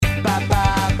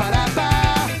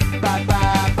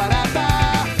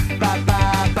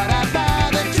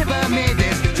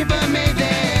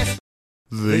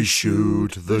They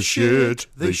shoot the shit,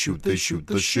 they shoot the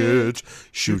shit,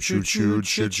 shoot,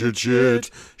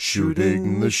 shit,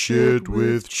 shooting the shit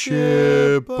with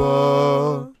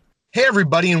Chippa. Hey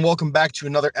everybody, and welcome back to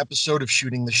another episode of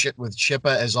Shooting the Shit with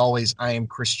Chippa. As always, I am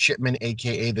Chris Chipman,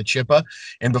 aka the Chippa.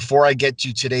 And before I get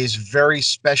to today's very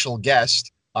special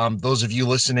guest, those of you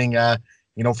listening,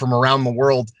 from around the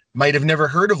world might have never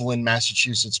heard of Lynn,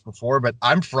 Massachusetts before, but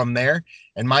I'm from there,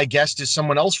 and my guest is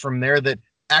someone else from there that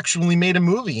actually made a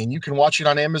movie, and you can watch it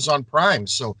on Amazon Prime.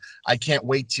 So I can't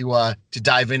wait to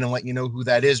dive in and let you know who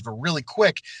that is. But really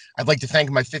quick, I'd like to thank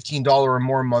my $15 or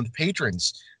more a month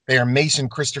patrons. They are Mason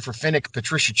Christopher Finnick,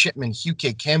 Patricia Chipman, Hugh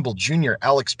K. Campbell Jr.,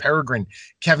 Alex Peregrine,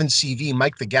 Kevin CV,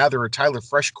 Mike the Gatherer, Tyler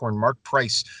Freshcorn, Mark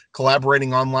Price,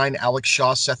 collaborating online, Alex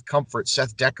Shaw, Seth Comfort,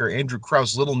 Seth Decker, Andrew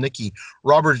Krause, Little Nicky,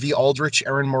 Robert V. Aldrich,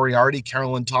 Aaron Moriarty,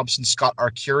 Carolyn Thompson, Scott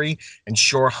Arcuri, and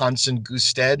Shore Hansen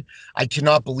Gusted. I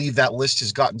cannot believe that list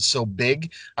has gotten so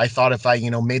big. I thought if I,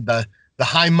 made the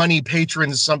high money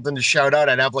patrons something to shout out,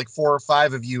 I'd have like 4 or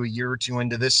 5 of you a year or two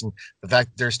into this, and the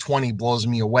fact there's 20 blows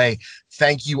me away.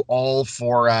 Thank you all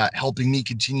for helping me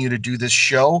continue to do this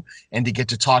show and to get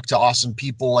to talk to awesome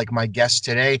people like my guest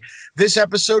today. This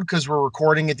episode, because we're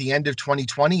recording at the end of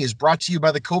 2020, is brought to you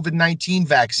by the COVID-19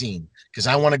 vaccine, because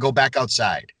I want to go back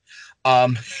outside.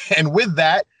 And with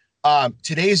that,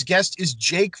 today's guest is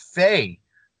Jake Fay,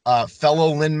 fellow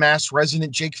Lynn, Mass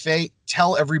resident. Jake Fay,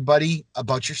 tell everybody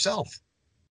about yourself.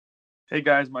 Hey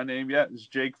guys, my name is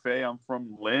Jake Fay. I'm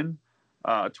from Lynn,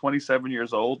 27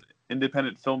 years old,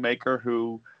 independent filmmaker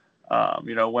who,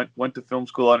 went to film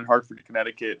school out in Hartford,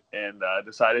 Connecticut, and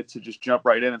decided to just jump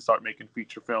right in and start making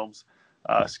feature films.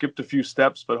 Skipped a few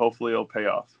steps, but hopefully it'll pay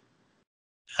off.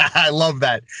 I love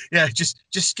that. Yeah, just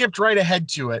skipped right ahead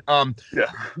to it.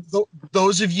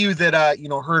 Those of you that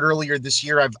heard earlier this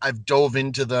year, I've dove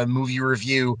into the movie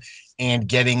review and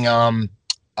getting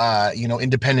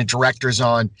independent directors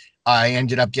on. I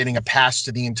ended up getting a pass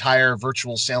to the entire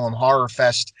virtual Salem Horror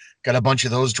Fest, got a bunch of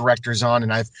those directors on,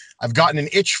 and I've gotten an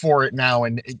itch for it now.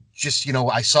 And it just,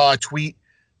 I saw a tweet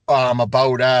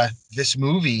about this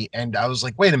movie, and I was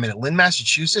like, wait a minute, Lynn,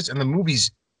 Massachusetts, and the movie's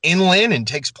in Lynn and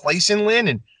takes place in Lynn,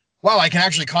 and wow, I can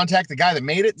actually contact the guy that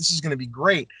made it. This is going to be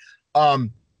great.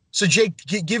 So Jake,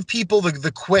 give people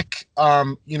the quick,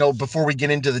 before we get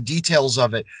into the details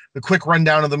of it, the quick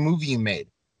rundown of the movie you made.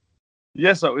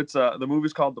 Yeah, so it's the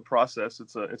movie's called The Process.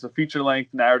 It's a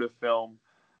feature-length narrative film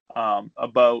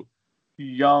about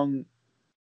young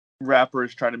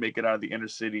rappers trying to make it out of the inner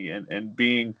city and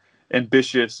being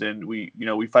ambitious, and we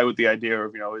fight with the idea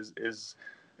of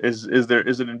is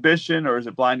it ambition or is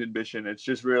it blind ambition? It's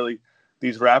just really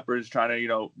these rappers trying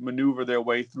to maneuver their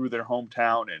way through their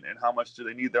hometown, and how much do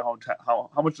they need their hometown?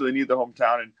 How much do they need their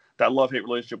hometown? And that love-hate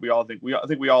relationship we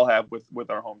all have with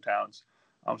our hometowns.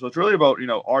 So it's really about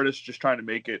artists just trying to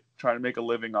make a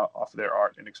living off of their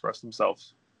art and express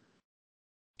themselves.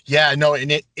 Yeah, no,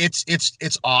 and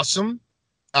it's awesome,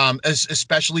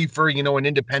 especially for an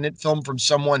independent film from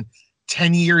someone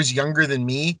 10 years younger than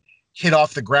me. Hit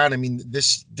off the ground. I mean,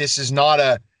 this is not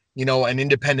an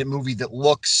independent movie that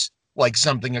looks like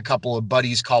something a couple of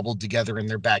buddies cobbled together in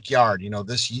their backyard.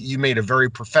 You made a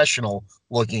very professional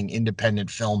looking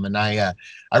independent film, and I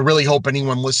really hope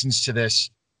anyone listens to this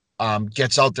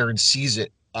gets out there and sees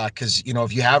it, because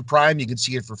if you have Prime, you can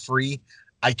see it for free.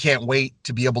 I can't wait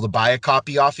to be able to buy a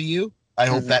copy off of you. I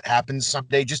hope that happens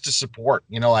someday, just to support.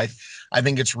 I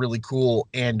think it's really cool.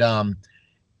 And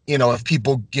if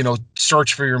people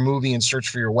search for your movie and search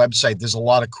for your website, there's a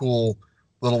lot of cool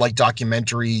little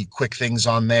documentary quick things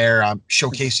on there,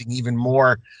 showcasing even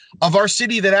more of our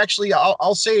city that actually,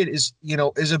 I'll say it is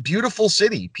a beautiful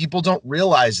city. People don't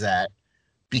realize that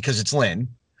because it's Lynn.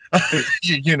 But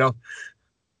you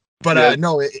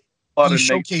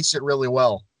showcase it really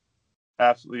well.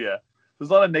 Absolutely, yeah. There's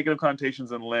a lot of negative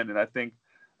connotations in Lynn, and I think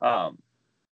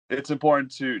it's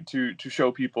important to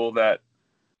show people that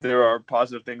there are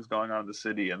positive things going on in the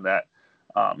city, and that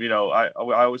I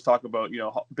always talk about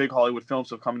big Hollywood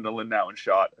films have come into Lynn now and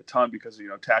shot a ton because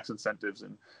of tax incentives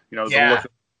and the look.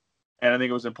 And I think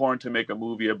it was important to make a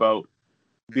movie about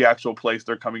the actual place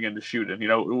they're coming in to shoot in.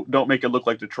 Don't make it look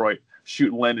like Detroit.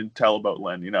 Shoot Lynn and tell about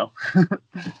Lynn.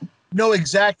 No,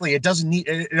 exactly. It doesn't need.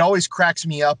 It always cracks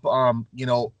me up.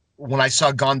 When I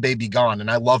saw Gone Baby Gone,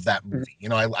 and I love that movie.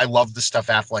 I love the stuff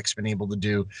Affleck's been able to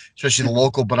do, especially the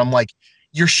local. But I'm like,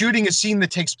 you're shooting a scene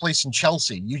that takes place in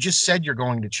Chelsea. You just said you're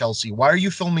going to Chelsea. Why are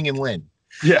you filming in Lynn?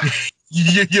 Yeah.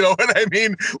 You know what I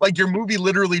mean? Like your movie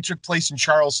literally took place in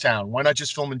Charlestown. Why not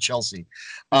just film in Chelsea?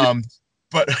 Um,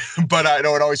 but but I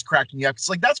know it always cracked me up. It's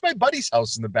like that's my buddy's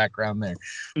house in the background there.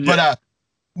 But Yeah.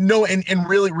 no, and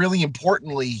really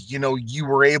importantly, you know, you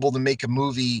were able to make a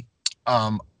movie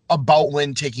about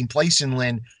Lynn, taking place in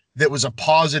Lynn, that was a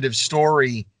positive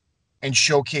story and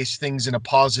showcase things in a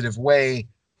positive way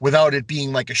without it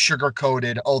being like a sugar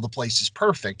coated, oh, the place is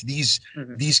perfect.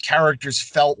 Mhm. These characters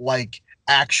felt like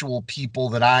actual people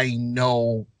that I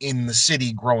know in the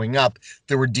city growing up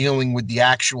that were dealing with the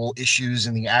actual issues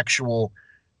and the actual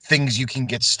things you can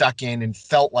get stuck in, and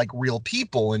felt like real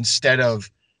people instead of,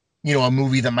 you know, a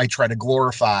movie that might try to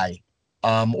glorify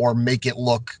or make it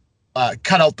look,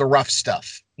 cut out the rough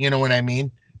stuff. You know what I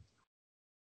mean?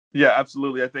 Yeah,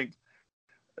 absolutely. I think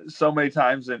so many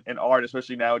times in art,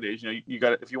 especially nowadays, you know, you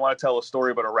got, if you want to tell a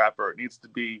story about a rapper, it needs to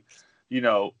be, you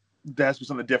know, there has to be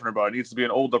something different about it. It needs to be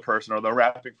an older person, or they're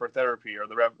rapping for therapy, or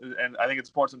and I think it's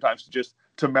important sometimes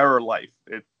to mirror life.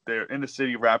 They're inner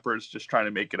city rappers just trying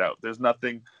to make it out. There's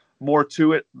nothing more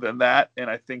to it than that, and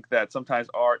I think that sometimes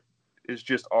art is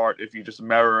just art if you just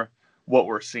mirror what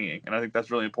we're seeing, and I think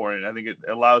that's really important. I think it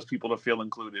allows people to feel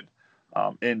included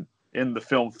in the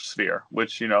film sphere,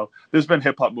 which, you know, there's been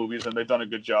hip hop movies and they've done a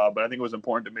good job, but I think it was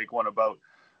important to make one about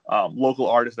local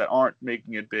artists that aren't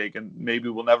making it big and maybe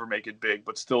will never make it big,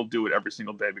 but still do it every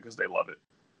single day because they love it.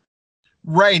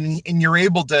 Right. And you're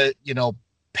able to, you know,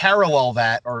 parallel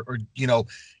that, or, you know,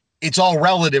 it's all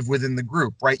relative within the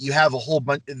group, right? You have a whole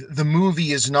bunch. The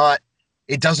movie is not,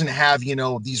 it doesn't have, you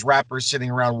know, these rappers sitting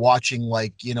around watching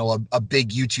like, you know, a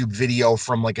big YouTube video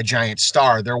from like a giant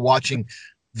star. They're watching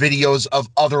videos of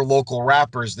other local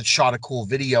rappers that shot a cool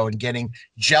video and getting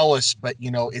jealous, but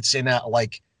you know, it's in a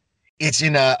like, it's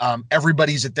in a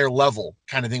everybody's at their level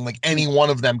kind of thing. Like any one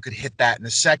of them could hit that in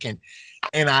a second.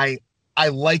 And I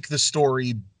like the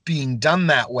story being done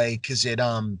that way, because it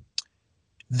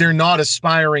they're not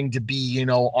aspiring to be, you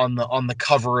know, on the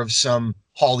cover of some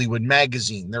Hollywood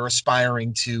magazine. They're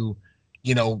aspiring to,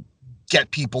 you know,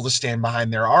 get people to stand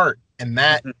behind their art. And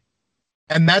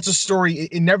that's a story.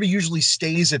 It never usually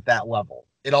stays at that level.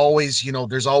 It always, you know,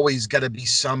 there's always got to be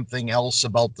something else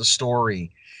about the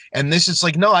story. And this is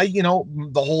like, no, you know,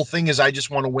 the whole thing is I just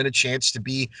want to win a chance to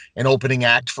be an opening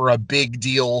act for a big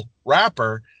deal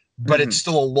rapper, but it's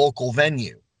still a local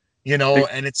venue, you know,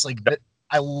 and it's like,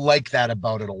 I like that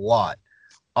about it a lot.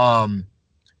 Um,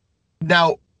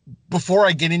 Now, before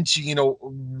I get into, you know,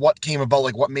 what came about,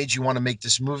 like what made you want to make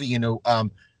this movie, you know,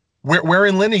 where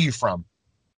in Lynn are you from?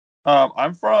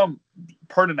 I'm from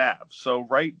Purdon Ave, so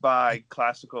right by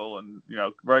Classical, and, you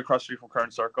know, right across the street from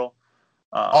Kern Circle.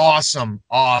 Um, Awesome.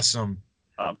 Awesome.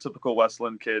 Typical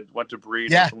Westland kid. Went to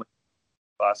Breed, went Yeah. to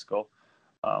Classical.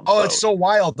 Oh, it's So so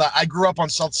wild. I grew up on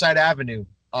Southside Avenue.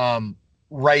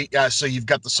 Right. So you've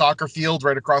got the soccer field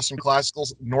right across from Classical,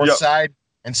 North yep, Side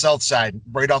and South Side,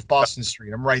 right off Boston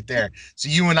Street. I'm right there. So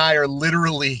you and I are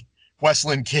literally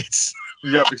Westland kids.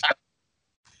 yep,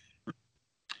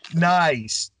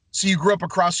 Nice. So you grew up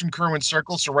across from Kerwin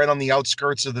Circle, so right on the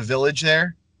outskirts of the village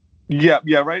there. yeah,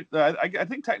 right. I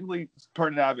think technically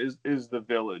Purdon Ave is the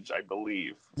village, I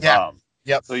believe. Yeah.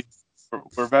 Yep. So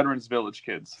we're Veterans Village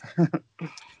kids.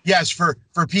 Yes, for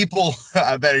people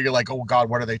that are like, oh God,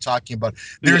 what are they talking about?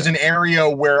 There's an area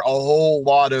where a whole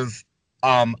lot of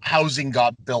housing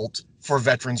got built for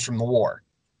veterans from the war,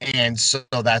 and so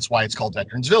that's why it's called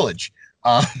Veterans Village.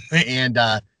 Um, and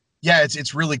yeah,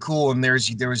 it's really cool. And there was,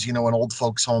 you know, an old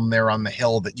folks home there on the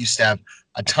hill that used to have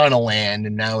a ton of land,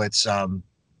 and now it's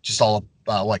just all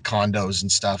like condos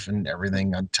and stuff and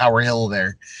everything on Tower Hill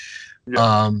there.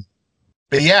 Yeah.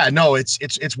 But yeah, no,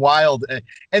 it's wild,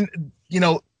 and you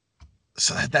know,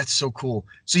 so that's so cool.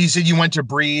 So you said you went to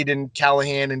Breed and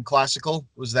Callahan and Classical.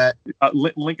 Was that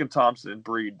Lincoln Thompson,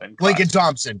 Breed, and Lincoln Classical.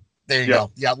 Thompson? There you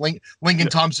go. Yeah, Lincoln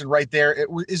Thompson right there.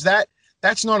 Is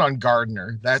that's not on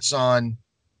Gardner. That's on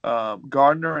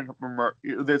Gardner and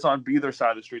it's on either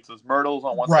side of the street. So there's Myrtle's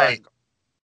on one right. side.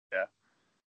 Yeah.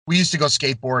 We used to go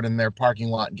skateboard in their parking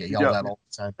lot and get yelled at all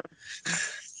the time.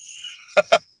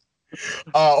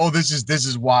 Oh, this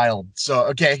is wild. So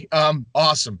okay,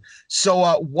 awesome.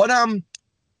 So what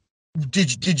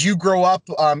did you grow up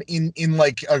in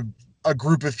like a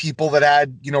group of people that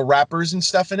had, you know, rappers and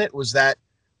stuff in it? Was that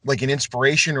like an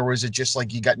inspiration, or was it just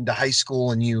like you got into high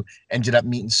school and you ended up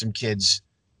meeting some kids?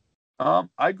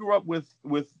 I grew up with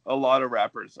a lot of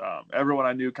rappers. Everyone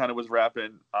I knew kind of was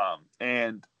rapping,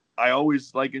 and I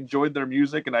always like enjoyed their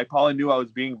music, and I probably knew I was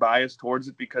being biased towards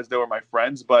it because they were my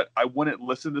friends, but I wouldn't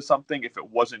listen to something if it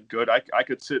wasn't good. I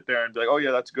could sit there and be like, oh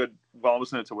yeah, that's good while I'm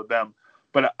listening to it with them.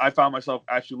 But I found myself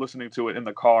actually listening to it in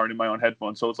the car and in my own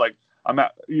headphones. So it's like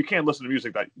you can't listen to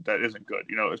music that isn't good,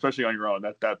 especially on your own.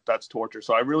 That's torture.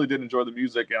 So I really did enjoy the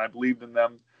music, and I believed in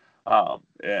them.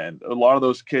 And a lot of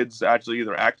those kids actually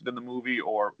either acted in the movie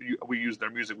or we used their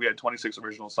music. We had 26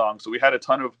 original songs, so we had a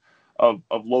ton of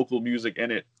local music in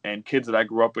it and kids that I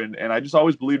grew up in, and I just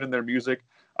always believed in their music.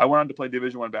 I went on to play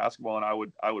Division I basketball, and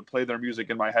I would play their music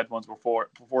in my headphones before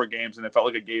games, and it felt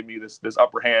like it gave me this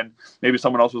upper hand. Maybe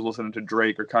someone else was listening to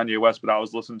Drake or Kanye West, but I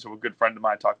was listening to a good friend of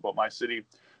mine talk about my city.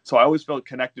 So I always felt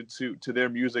connected to their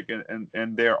music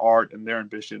and their art and their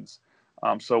ambitions.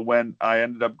 So when I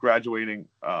ended up graduating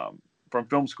from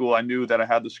film school, I knew that I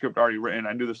had the script already written.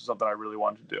 I knew this was something I really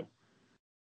wanted to do.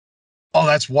 Oh,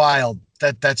 that's wild.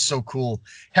 That's so cool.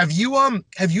 Have you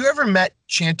ever met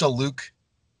Chantal Luke?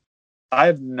 I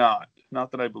have not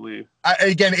that I believe.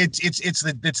 Again, it's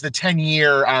the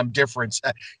 10-year difference.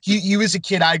 He was a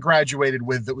kid I graduated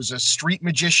with that was a street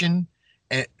magician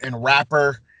and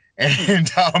rapper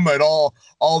and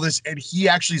all this, and he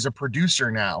actually is a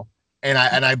producer now, and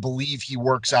I believe he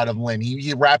works out of Lynn.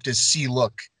 He rapped as C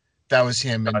Look. That was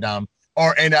him, and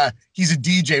he's a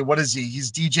DJ. What is he?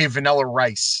 He's DJ Vanilla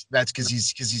Rice. That's because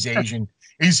he's Asian.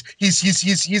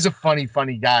 He's a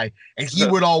funny guy, and he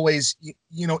would always,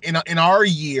 in our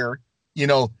year,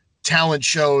 talent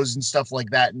shows and stuff like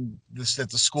that, and that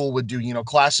the school would do.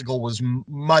 Classical was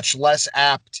much less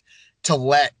apt to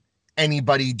let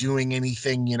anybody doing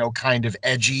anything, kind of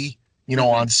edgy,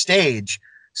 on stage.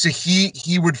 So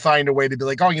he would find a way to be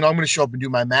like, oh, I'm going to show up and do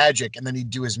my magic, and then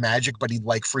he'd do his magic, but he'd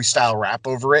like freestyle rap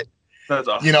over it. That's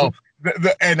awesome.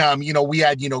 We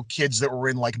had, kids that were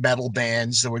in like metal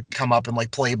bands that would come up and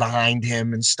like play behind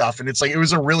him and stuff. And it's like, it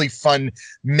was a really fun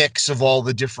mix of all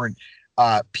the different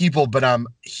people. But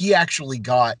he actually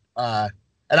got,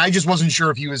 and I just wasn't sure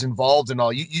if he was involved and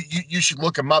all. You should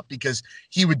look him up because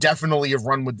he would definitely have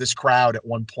run with this crowd at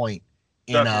one point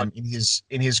in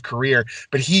his career.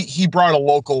 But he brought a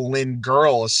local Lynn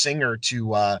girl, a singer,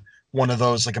 to one of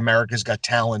those like America's Got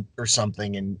Talent or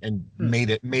something, and made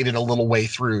it a little way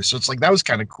through. So it's like, that was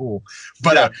kind of cool.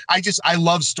 But I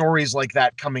love stories like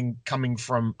that coming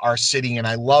from our city, and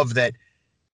I love that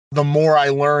the more I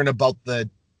learn about the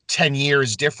 10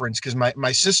 years difference, because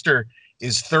my sister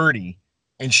is 30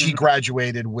 and she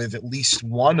graduated with at least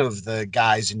one of the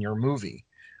guys in your movie,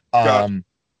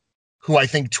 who I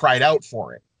think tried out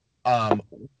for it.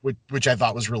 Which I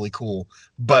thought was really cool,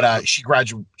 but she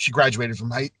graduated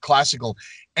from classical,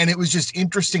 and it was just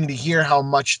interesting to hear how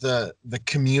much the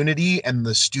community and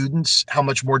the students, how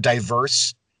much more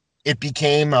diverse it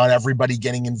became on everybody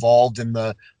getting involved in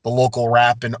the local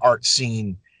rap and art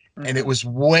scene. And it was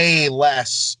way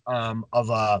less of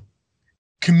a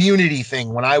community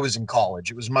thing when I was in college.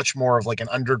 It was much more of like an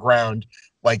underground,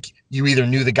 like you either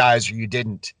knew the guys or you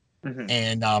didn't.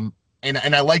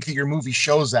 And I like that your movie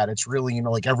shows that. It's really,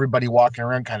 like everybody walking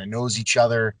around kind of knows each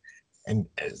other, and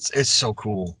it's so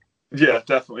cool. Yeah,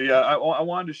 definitely. Yeah, I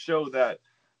wanted to show that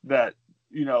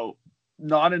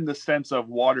not in the sense of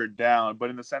watered down, but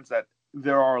in the sense that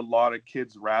there are a lot of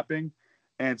kids rapping,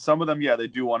 and some of them, they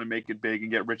do want to make it big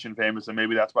and get rich and famous, and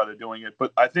maybe that's why they're doing it.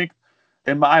 But I think,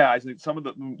 in my eyes, some of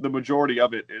the majority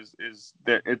of it is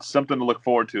that it's something to look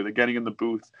forward to. They're getting in the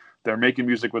booth, they're making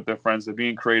music with their friends, they're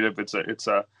being creative. It's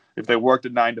a if they worked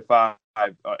at 9 to 5,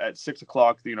 at 6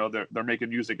 o'clock, they're making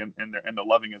music and they're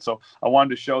loving it. So I wanted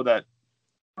to show that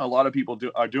a lot of people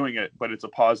are doing it, but it's a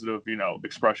positive,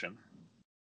 expression.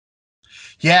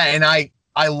 Yeah, and I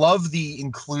love the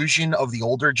inclusion of the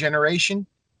older generation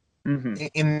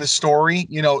in the story.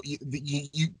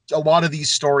 A lot of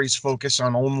these stories focus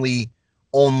on only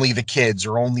the kids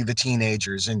or only the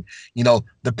teenagers, and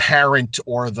the parent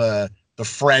or the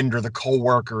friend or the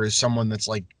coworker is someone that's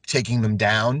like taking them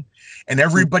down, and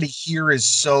everybody here is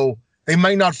so, they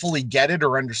might not fully get it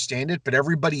or understand it, but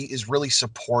everybody is really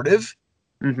supportive.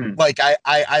 Like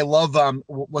I love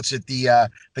what's it, the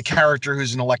character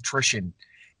who's an electrician,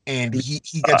 and he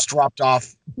gets dropped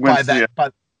off by the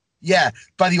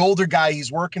older guy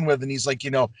he's working with, and he's like,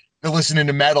 they're listening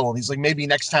to metal, and he's like, maybe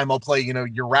next time I'll play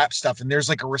your rap stuff. And there's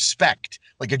like a respect,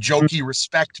 like a jokey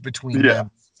respect between them,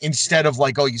 instead of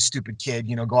like, oh, you stupid kid,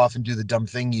 go off and do the dumb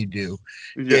thing you do.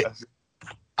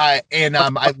 I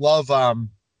love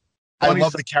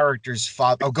the character's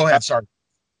father. Oh, go ahead. Sorry.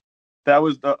 That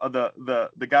was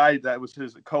the guy that was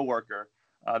his coworker.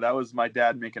 That was my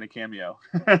dad making a cameo.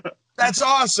 That's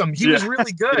awesome. He was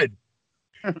really good.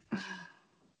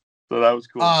 So that was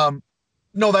cool.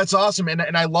 No, that's awesome.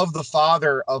 And I love the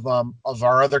father of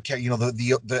our other cat,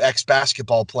 the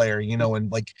ex-basketball player,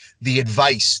 and like the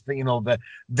advice,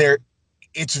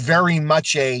 it's very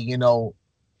much a,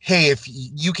 hey, if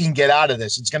you can get out of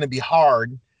this, it's going to be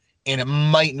hard. and it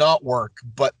might not work,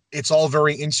 but it's all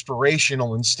very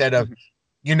inspirational instead of Mhm.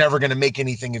 you're never going to make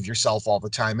anything of yourself all the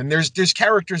time. And there's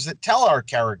characters that tell our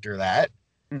character that,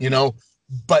 you Mhm. know,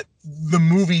 but the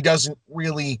movie doesn't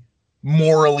really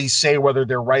morally say whether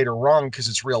they're right or wrong because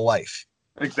it's real life.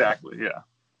 Exactly. Yeah.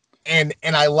 And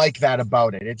I like that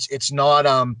about it. It's not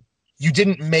you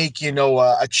didn't make,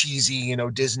 a cheesy,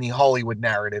 Disney Hollywood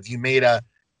narrative. You made a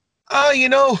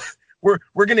oh,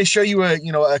 we're going to show you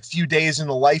a few days in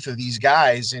the life of these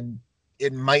guys, and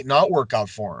it might not work out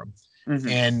for them,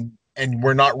 Mhm. and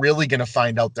we're not really going to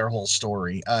find out their whole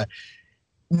story.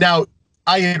 Now,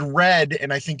 I had read,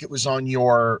 and I think it was on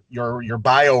your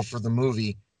bio for the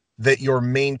movie, that your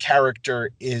main character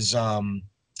is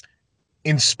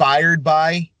inspired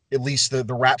by at least the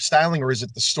rap styling, or is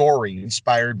it the story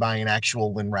inspired by an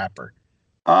actual Lin rapper?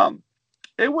 Um,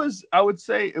 it was, I would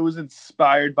say, it was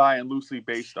inspired by and loosely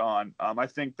based on. I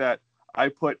think that I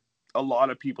put a lot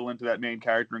of people into that main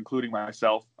character, including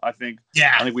myself. Yeah. I think we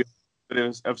have a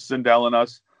bit of Sindel in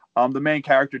us. The main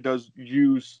character does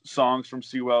use songs from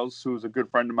C. Wells, who's a good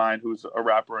friend of mine, who's a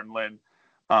rapper in Lynn.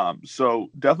 So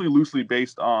definitely loosely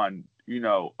based on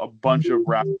a bunch of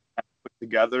rap put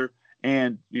together,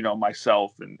 and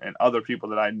myself and other people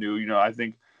that I knew. I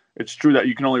think it's true that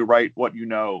you can only write what you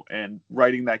know, and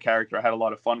writing that character, I had a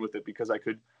lot of fun with it because I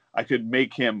could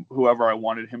make him whoever I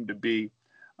wanted him to be.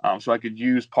 So I could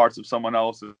use parts of someone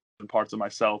else and parts of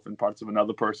myself and parts of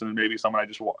another person, and maybe someone I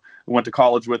just went to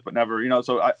college with but never.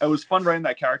 So it was fun writing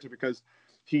that character because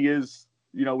he is,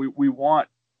 we want,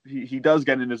 he does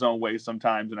get in his own way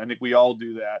sometimes, and I think we all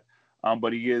do that.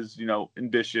 But he is,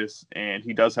 ambitious, and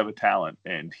he does have a talent,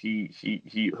 and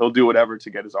he'll do whatever to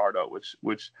get his art out,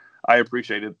 which I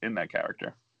appreciated in that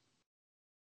character.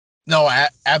 No,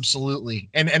 absolutely.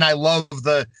 And I love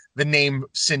the name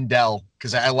Sindel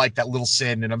because I like that little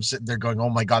sin, and I'm sitting there going, "Oh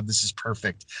my God, this is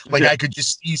perfect." Like Yeah. I could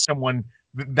just see someone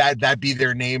that be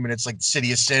their name, and it's like the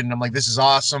City of Sin. And I'm like, "This is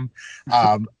awesome."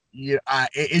 Yeah,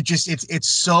 it's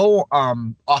so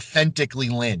authentically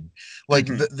Lynn. Like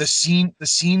Hmm. the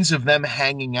scenes of them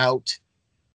hanging out,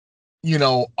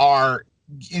 are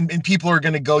and people are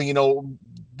gonna go,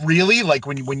 really, like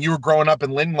when you were growing up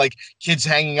in Lynn, like kids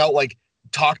hanging out like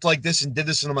talked like this and did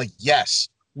this, and I'm like, yes,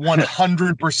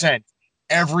 100%.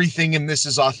 Everything in this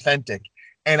is authentic,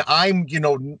 and I'm,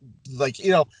 like,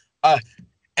 uh,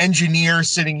 engineer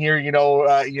sitting here, in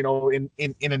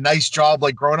a nice job,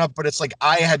 like growing up, but it's like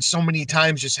I had so many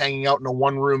times just hanging out in a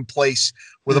one room place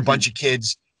with a Hmm. bunch of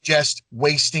kids, just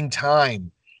wasting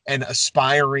time and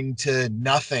aspiring to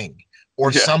nothing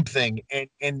or Yeah. something,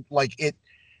 and like it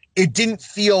didn't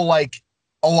feel like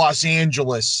a Los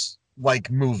Angeles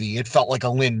like movie. It felt like a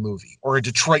Lynn movie or a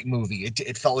Detroit movie.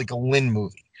 It felt like a Lynn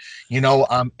movie,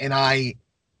 and I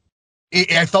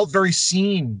felt very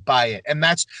seen by it. And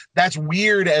that's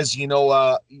weird as,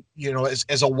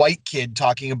 as a white kid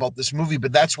talking about this movie,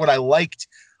 but that's what I liked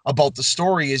about the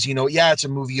story is, yeah, it's a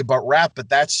movie about rap, but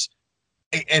that's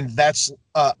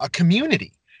a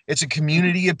community. It's a Hmm.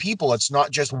 community of people. It's not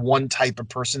just one type of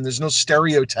person. There's no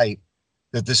stereotype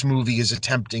that this movie is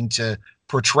attempting to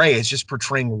portray. It's just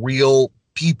portraying real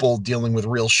people dealing with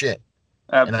real shit.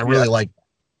 And I Yeah. really like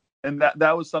And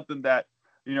that was something that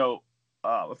you know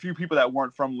a few people that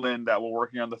weren't from Lynn that were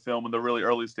working on the film in the really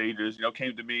early stages,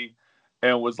 came to me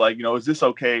and was like, is this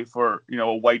okay for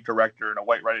a white director and a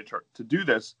white writer to do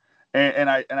this? And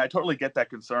I totally get that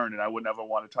concern, and I would never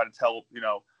want to try to tell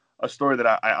a story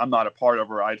that I'm not a part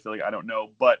of, or I feel like I don't know.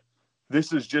 But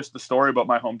this is just the story about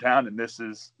my hometown, and this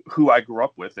is who I grew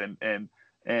up with, and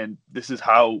this is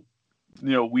how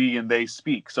we and they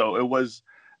speak. So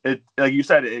it like you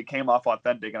said, it came off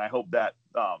authentic, and I hope that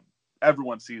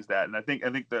everyone sees that. And I think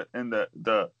that in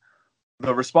the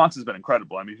response has been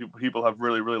incredible. I mean, people have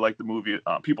really really liked the movie.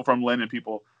 People from Lynn and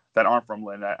people that aren't from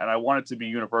Lynn, and I want it to be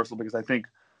universal because I think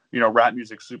rap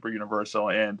music's super universal,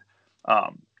 and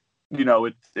um,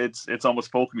 it's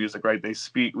almost folk music, right? They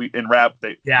speak in rap.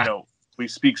 Yeah. We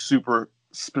speak super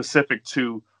specific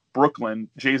to Brooklyn.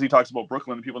 Jay-Z talks about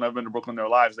Brooklyn, and people never been to Brooklyn in their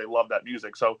lives. They love that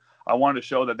music. So I wanted to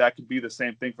show that could be the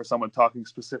same thing for someone talking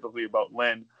specifically about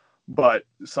Lynn, but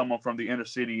someone from the inner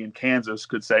city in Kansas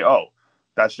could say, "Oh,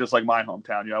 that's just like my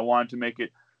hometown." I wanted to make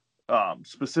it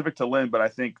specific to Lynn, but I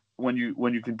think when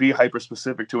you can be hyper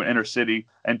specific to an inner city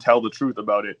and tell the truth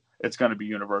about it, it's going to be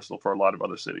universal for a lot of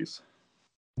other cities.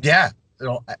 Yeah,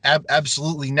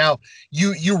 absolutely. Now,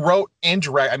 you wrote and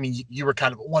direct. I mean, you were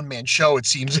kind of a one man show, it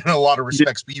seems, in a lot of Yeah.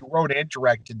 respects. But you wrote and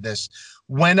directed this.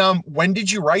 When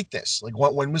did you write this? Like,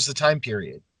 when was the time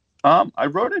period? I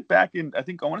wrote it back in, I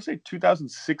think I want to say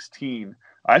 2016.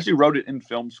 I actually wrote it in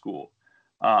film school,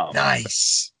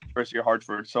 Nice. University of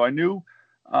Hartford. So I knew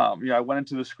I went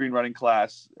into the screenwriting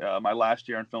class my last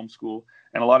year in film school,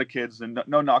 and a lot of kids, and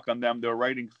no knock on them, they're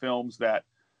writing films that,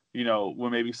 were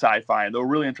maybe sci-fi, and they were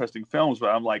really interesting films. But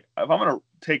I'm like, if I'm going to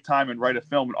take time and write a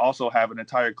film and also have an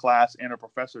entire class and a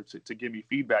professor to give me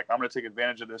feedback, I'm going to take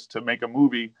advantage of this to write a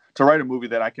movie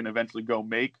that I can eventually go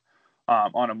make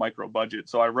on a micro budget.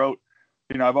 So I wrote,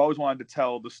 I've always wanted to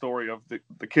tell the story of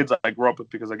the kids I grew up with,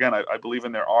 because again, I believe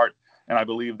in their art, and I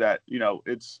believe that,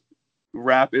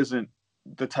 rap isn't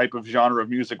the type of genre of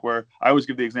music where I always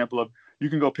give the example of, you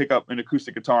can go pick up an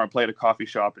acoustic guitar and play at a coffee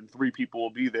shop and 3 people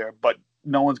will be there, but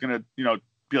no one's going to,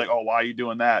 be like, oh, why are you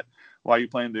doing that? Why are you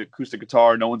playing the acoustic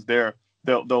guitar? No one's there.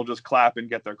 They'll just clap and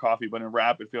get their coffee. But in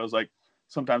rap, it feels like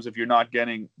sometimes if you're not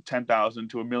getting 10,000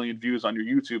 to 1 million views on your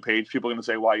YouTube page, people are going to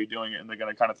say, why are you doing it? And they're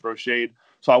going to kind of throw shade.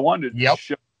 So I wanted to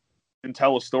show and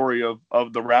tell a story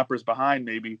of the rappers behind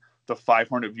maybe the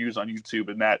 500 views on YouTube,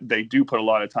 and that they do put a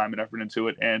lot of time and effort into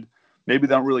it. And maybe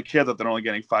they don't really care that they're only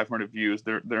getting 500 views.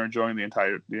 They're enjoying the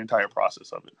entire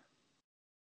process of it.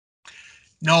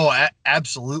 No,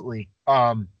 absolutely.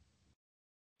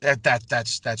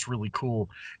 That's really cool.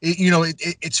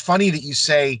 It's funny that you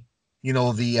say,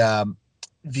 the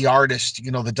artist,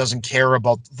 that doesn't care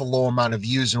about the low amount of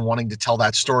views and wanting to tell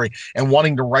that story and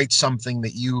wanting to write something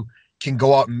that you can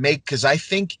go out and make. Because I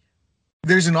think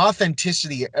there's an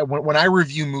authenticity when I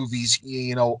review movies.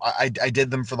 I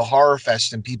did them for the Horror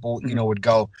Fest, and people, would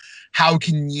go, how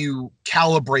can you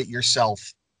calibrate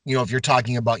yourself? If you're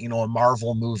talking about, a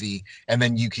Marvel movie, and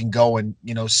then you can go and,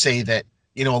 say that,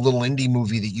 a little indie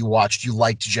movie that you watched, you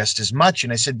liked just as much.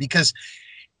 And I said, because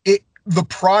the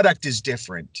product is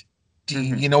different.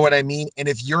 You know what I mean? And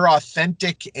if you're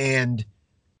authentic and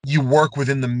you work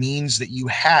within the means that you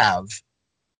have,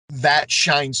 that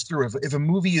shines through. If a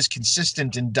movie is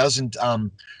consistent and doesn't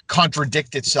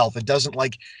contradict itself, it doesn't,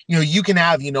 like, you can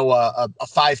have, a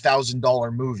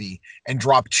 $5,000 movie and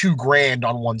drop $2,000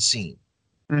 on one scene,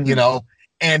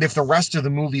 and if the rest of the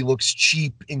movie looks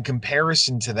cheap in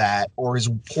comparison to that, or is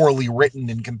poorly written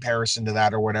in comparison to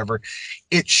that, or whatever,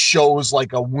 it shows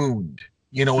like a wound.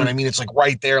 You know what I mean? It's like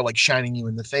right there, like shining you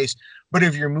in the face. But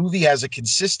if your movie has a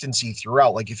consistency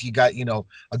throughout, like if you got,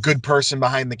 a good person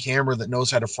behind the camera that knows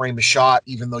how to frame a shot,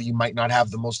 even though you might not have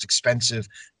the most expensive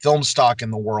film stock in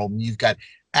the world, and you've got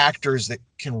actors that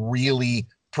can really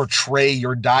portray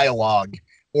your dialogue,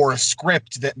 or a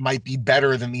script that might be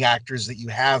better than the actors that you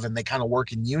have, and they kind of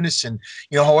work in unison,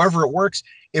 however it works,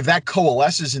 if that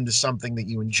coalesces into something that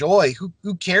you enjoy,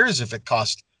 who cares if it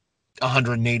costs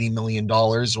 $180 million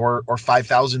or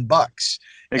 $5,000?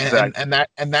 Exactly.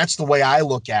 And that's the way I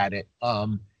look at it.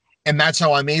 And that's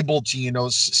how I'm able to,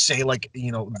 say, like,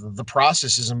 The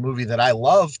Process is a movie that I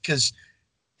love, because,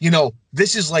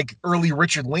 this is like early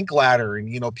Richard Linklater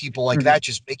and, people like that,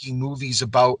 just making movies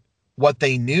about what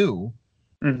they knew.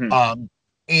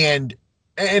 And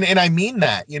I mean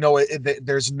that,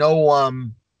 there's no,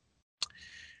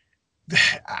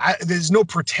 there's no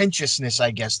pretentiousness, I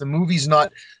guess. The movie's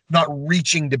not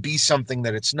reaching to be something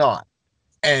that it's not.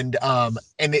 And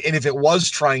if it was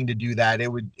trying to do that,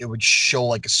 it would show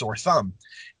like a sore thumb.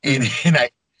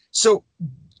 So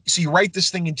you write this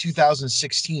thing in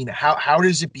 2016. How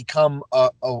does it become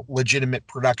a legitimate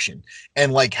production?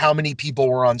 And like, how many people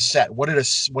were on set? What did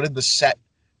the set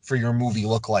for your movie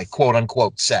look like, quote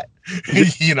unquote set?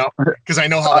 Because I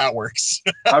know how that works.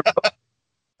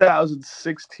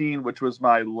 2016, which was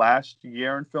my last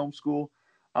year in film school,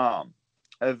 and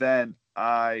then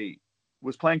I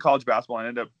was playing college basketball. I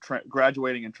ended up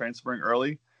graduating and transferring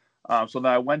early. So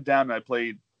then I went down and I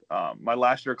played my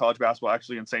last year of college basketball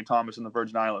actually in St. Thomas in the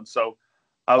Virgin Islands. So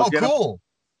I was getting cool.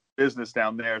 business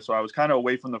down there. So I was kind of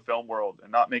away from the film world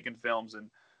and not making films,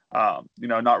 and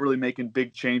not really making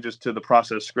big changes to the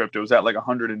process script. It was at like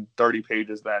 130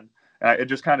 pages then. And it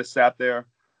just kind of sat there.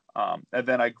 And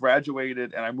then I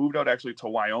graduated and I moved out actually to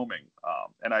Wyoming.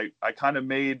 And I kind of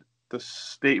made the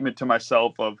statement to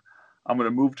myself of, I'm going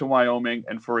to move to Wyoming,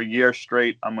 and for a year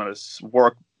straight, I'm going to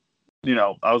work,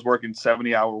 I was working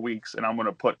 70-hour weeks, and I'm going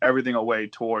to put everything away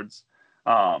towards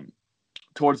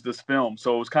this film.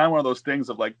 So it was kind of one of those things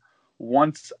of like,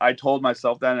 once I told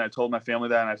myself that, and I told my family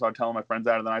that, and I started telling my friends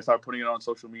that, and then I started putting it on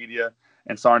social media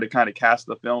and starting to kind of cast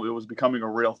the film, it was becoming a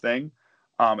real thing.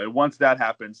 And once that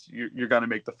happens, you're going to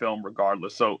make the film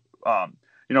regardless. So,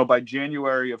 by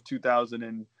January of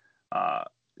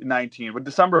 2019, but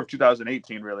December of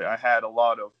 2018, really, I had a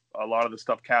lot of the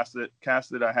stuff casted.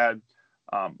 I had,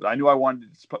 I knew I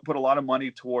wanted to put a lot of money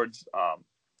towards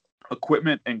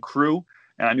equipment and crew,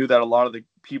 and I knew that a lot of the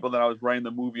people that I was writing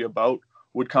the movie about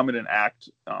would come in and act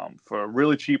for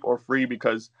really cheap or free,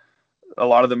 because a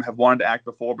lot of them have wanted to act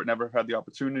before but never had the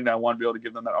opportunity, and I want to be able to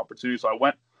give them that opportunity. So I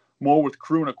went more with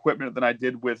crew and equipment than I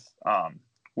did with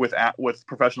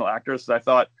professional actors. So I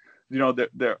thought,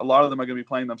 that a lot of them are going to be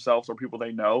playing themselves or people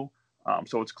they know,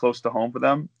 so it's close to home for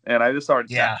them. And I just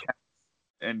started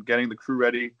and getting the crew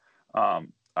ready.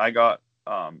 I got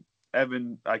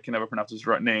Evan, I can never pronounce his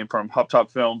right name, from Hub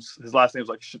Top Films. His last name is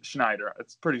like Schneider.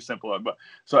 It's pretty simple, but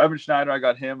so Evan Schneider, I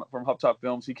got him from Hub Top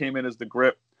Films. He came in as the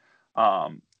grip,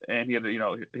 and he had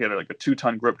like a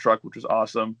 2-ton grip truck, which was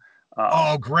awesome.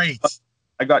 Oh, great!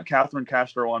 I got Catherine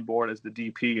Castro on board as the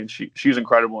DP, and she's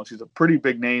incredible, and she's a pretty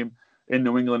big name in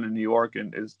New England and New York,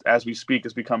 and as we speak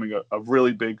is becoming a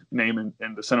really big name in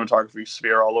the cinematography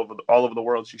sphere all over the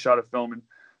world. She shot a film in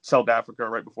South Africa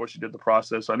right before she did The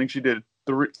Process. So I think she did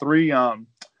three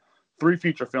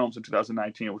feature films in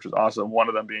 2019, which was awesome. One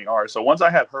of them being ours. So once I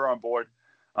had her on board,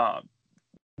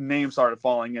 names started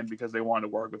falling in because they wanted to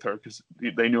work with her because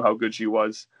they knew how good she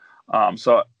was.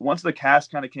 So once the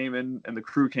cast kind of came in and the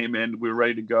crew came in, we were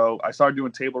ready to go. I started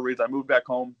doing table reads. I moved back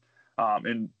home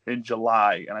in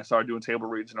July, and I started doing table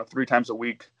reads 3 times a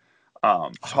week.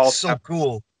 So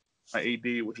cool. My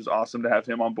AD, which was awesome to have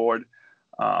him on board.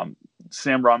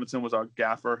 Sam Robinson was our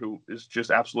gaffer, who is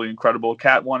just absolutely incredible.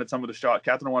 Catherine wanted some of the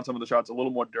shots a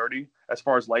little more dirty as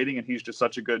far as lighting, and he's just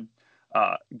such a good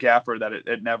gaffer that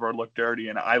it never looked dirty,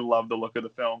 and I love the look of the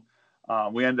film.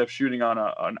 We ended up shooting on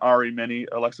an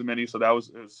Alexa Mini, so that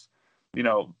was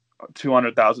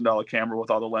 $200,000 camera with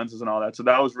all the lenses and all that, so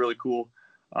that was really cool.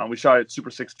 We shot at Super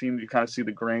 16, you kind of see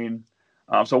the grain.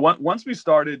 So once I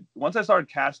started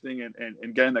casting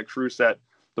and getting that crew set,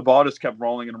 the ball just kept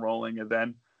rolling and rolling. And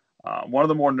then one of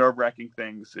the more nerve-wracking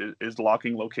things is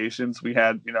locking locations. We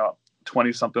had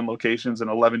 20-something locations in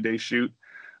an 11-day shoot.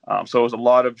 So it was a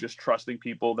lot of just trusting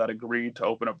people that agreed to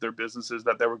open up their businesses,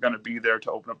 that they were going to be there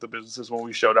to open up the businesses when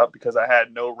we showed up, because I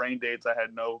had no rain dates. I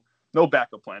had no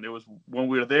backup plan. It was when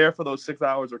we were there for those 6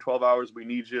 hours or 12 hours, we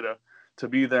need you to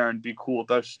be there and be cool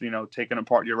with us, taking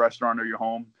apart your restaurant or your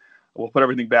home. We'll put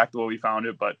everything back the way we found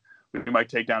it, but we might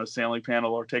take down a ceiling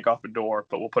panel or take off a door,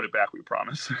 but we'll put it back, we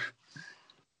promise.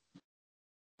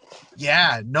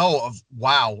 Yeah, no,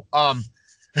 wow.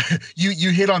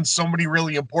 You hit on so many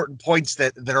really important points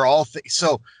that are all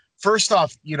so first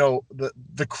off,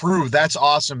 the crew, that's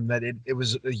awesome that it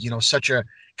was such a,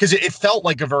 because it felt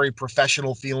like a very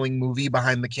professional feeling movie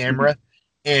behind the camera. Mm-hmm.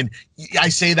 And I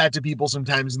say that to people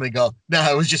sometimes and they go,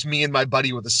 no, it was just me and my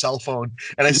buddy with a cell phone.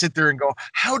 And I sit there and go,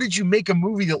 how did you make a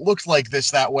movie that looked like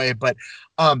this that way? But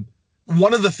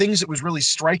one of the things that was really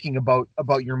striking about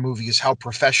your movie is how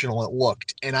professional it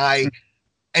looked. And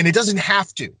it doesn't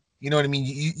have to, you know what I mean?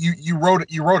 You wrote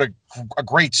a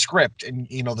great script, and,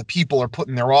 the people are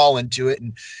putting their all into it.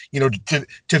 And,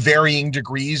 to varying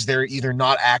degrees, they're either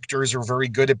not actors or very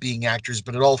good at being actors,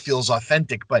 but it all feels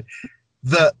authentic. But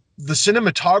the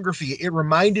cinematography, it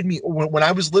reminded me when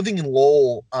I was living in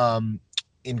Lowell,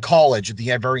 in college, at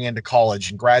the very end of college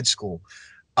in grad school,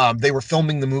 they were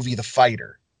filming the movie The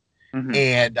Fighter. Mm-hmm.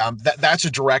 And that's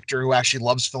a director who actually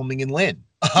loves filming in Lynn,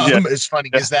 as funny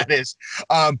as that is.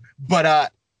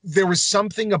 But there was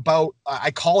something about, I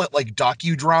call it like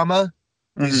docudrama,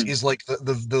 is like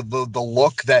the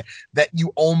look that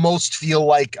you almost feel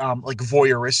like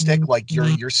voyeuristic, like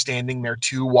you're standing there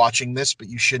too watching this, but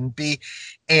you shouldn't be.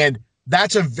 And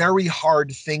that's a very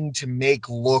hard thing to make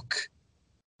look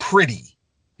pretty.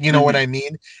 You know what I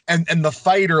mean? And The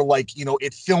Fighter,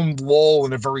 it filmed Lowell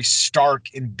in a very stark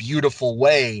and beautiful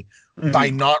way by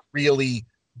not really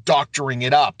doctoring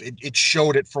it up. It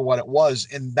showed it for what it was.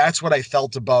 And that's what I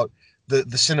felt about the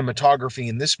cinematography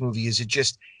in this movie, is it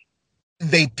just,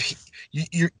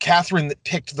 Catherine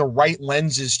picked the right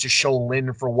lenses to show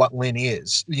Lynn for what Lynn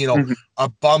is,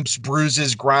 bumps,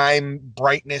 bruises, grime,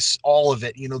 brightness, all of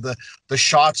it, the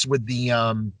shots with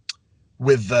the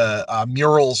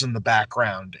murals in the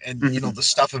background, and the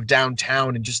stuff of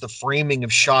downtown, and just the framing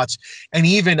of shots. And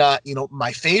even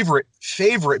my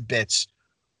favorite bits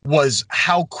was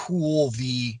how cool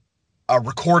the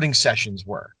recording sessions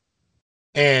were.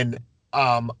 And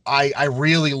I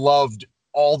really loved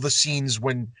all the scenes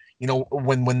when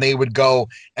they would go,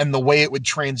 and the way it would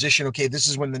transition. Okay, this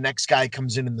is when the next guy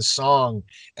comes in the song,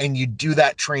 and you do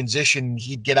that transition,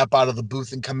 he'd get up out of the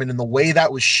booth and come in, and the way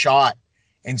that was shot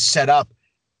and set up,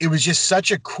 it was just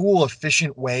such a cool,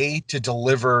 efficient way to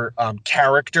deliver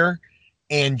character,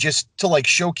 and just to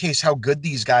showcase how good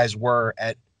these guys were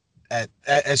at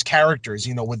as characters,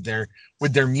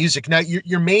 with their music. Now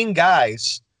your main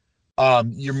guys,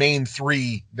 your main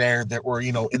 3 there that were,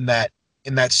 in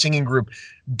that singing group,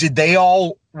 did they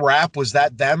all rap? Was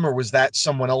that them, or was that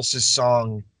someone else's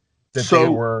song that they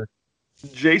were?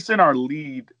 Jason, our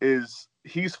lead,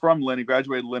 he's from Lynn. He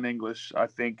graduated Lynn English, I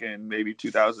think, in maybe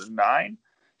 2009.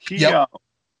 He Yep.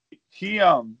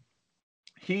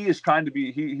 He is trying to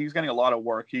be. He's getting a lot of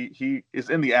work. He is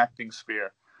in the acting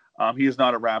sphere. He is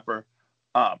not a rapper.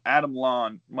 Adam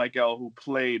Lon, Michael, who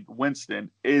played Winston,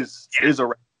 is a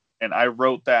rapper, and I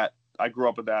wrote that. I grew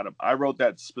up with Adam. I wrote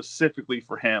that specifically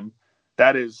for him.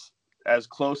 That is as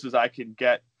close as I can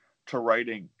get to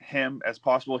writing him as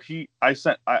possible.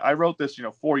 I wrote this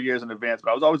 4 years in advance,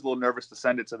 but I was always a little nervous to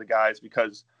send it to the guys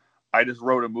because I just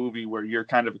wrote a movie where you're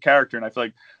kind of a character, and I feel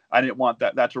like I didn't want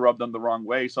that to rub them the wrong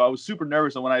way. So I was super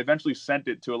nervous, and when I eventually sent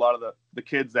it to a lot of the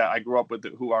kids that I grew up with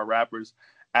who are rappers,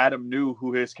 Adam knew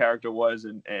who his character was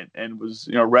and was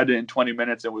read it in 20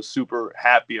 minutes and was super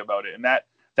happy about it, and that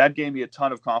gave me a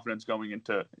ton of confidence going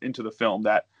into the film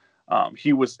that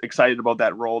he was excited about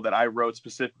that role that I wrote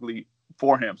specifically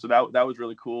for him. So that was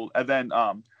really cool. And then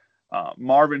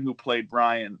Marvin, who played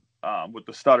Brian with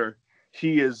the stutter,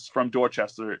 he is from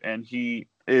Dorchester, and he's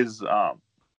trying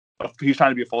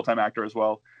to be a full-time actor as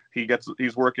well. He's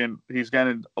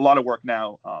getting a lot of work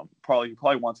now. He probably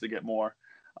wants to get more,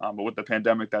 but with the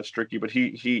pandemic, that's tricky. But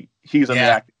he's in the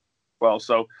acting as well.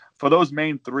 So for those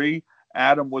main three,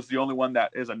 Adam was the only one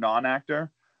that is a non-actor,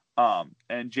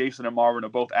 and Jason and Marvin are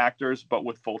both actors, but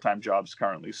with full-time jobs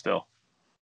currently still.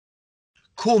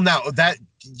 Cool. Now that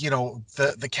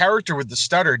the character with the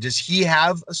stutter, does he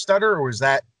have a stutter, or was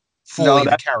that fully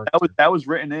the character? That was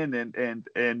written in,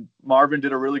 and Marvin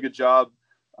did a really good job.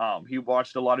 He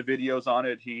watched a lot of videos on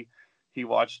it. He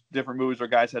watched different movies where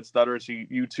guys had stutters. He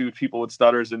YouTubed people with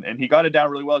stutters, and he got it down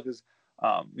really well because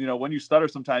when you stutter,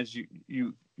 sometimes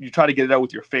you try to get it out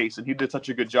with your face, and he did such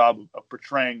a good job of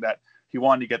portraying that he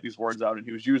wanted to get these words out, and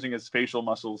he was using his facial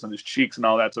muscles and his cheeks and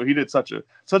all that. So he did such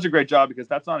a great job, because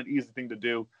that's not an easy thing to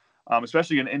do,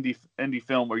 especially in indie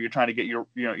film where you're trying to get your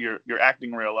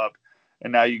acting reel up,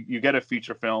 and now you get a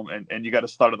feature film and you got to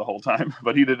stutter the whole time.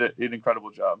 But he did an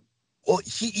incredible job. Well,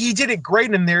 he did it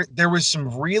great, and there was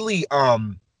some really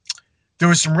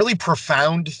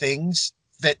profound things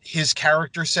that his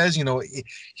character says.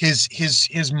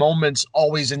 His moments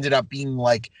always ended up being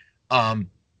like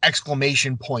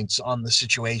exclamation points on the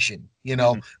situation,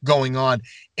 going on.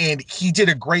 And he did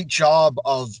a great job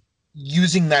of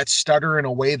using that stutter in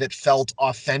a way that felt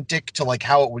authentic to like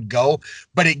how it would go,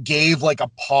 but it gave like a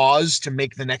pause to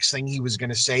make the next thing he was going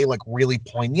to say like really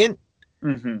poignant.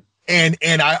 Mm-hmm. And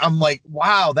I'm like,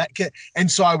 wow,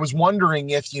 and so I was wondering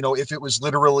if it was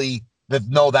literally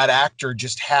that actor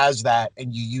just has that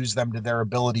and you use them to their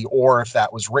ability, or if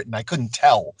that was written. I couldn't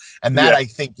tell. And that I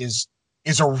think is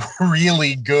a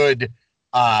really good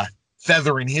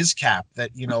feather in his cap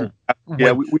that,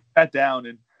 we sat down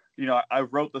and, I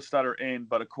wrote the stutter in,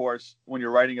 but of course, when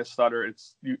you're writing a stutter,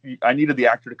 I needed the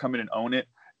actor to come in and own it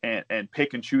and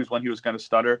pick and choose when he was going to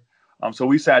stutter. So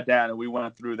we sat down and we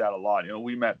went through that a lot.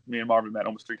 Me and Marvin met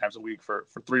almost 3 times a week for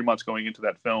 3 months going into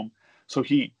that film. So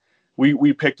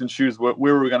we picked and choose where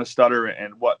we were going to stutter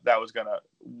and what that was going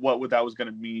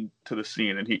to mean to the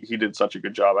scene. And he did such a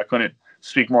good job. I couldn't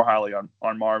speak more highly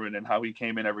on Marvin and how he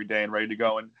came in every day and ready to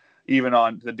go. And even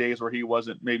on the days where he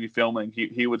wasn't maybe filming,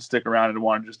 he would stick around and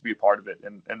wanted just to be a part of it.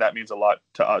 And that means a lot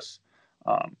to us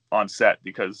on set,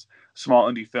 because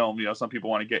small indie film, some people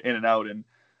want to get in and out,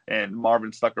 and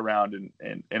Marvin stuck around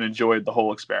and enjoyed the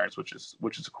whole experience, which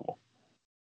is cool.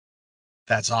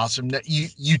 That's awesome.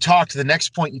 You talked, the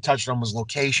next point you touched on was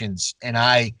locations.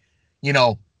 And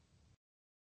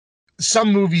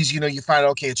some movies, you find,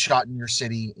 okay, it's shot in your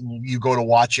city, and you go to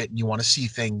watch it and you want to see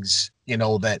things,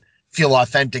 that feel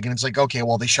authentic. And it's like, okay,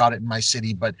 well, they shot it in my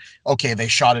city, but okay, they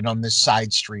shot it on this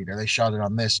side street, or they shot it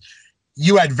on this.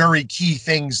 You had very key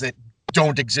things that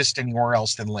don't exist anywhere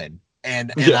else than Lynn.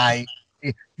 And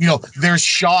there's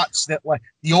shots that, like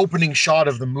the opening shot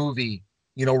of the movie,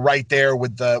 right there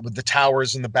with the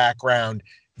towers in the background,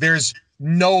 there's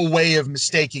no way of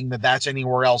mistaking that that's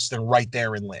anywhere else than right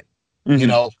there in Lynn.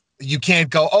 Mm-hmm. You can't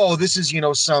go, oh, this is,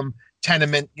 some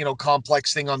tenement,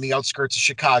 complex thing on the outskirts of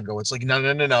Chicago. It's like,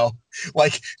 no.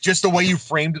 Like, just the way you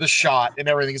framed the shot and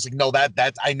everything is like, no,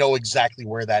 that I know exactly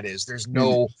where that is. There's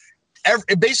no,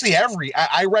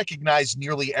 I recognize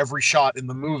nearly every shot in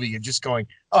the movie and just going,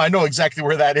 oh, I know exactly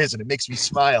where that is. And it makes me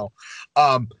smile.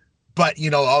 But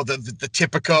the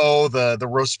Typico, the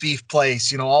roast beef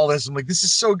place, all this, I'm like, this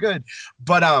is so good.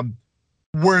 But,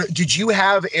 did you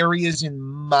have areas in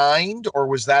mind, or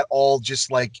was that all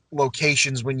just like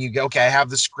locations when you go, okay, I have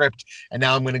the script and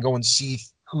now I'm going to go and see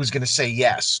who's going to say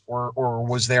yes, or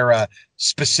was there a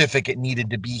specific, it needed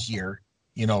to be here,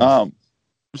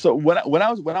 So when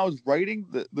I was writing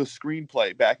the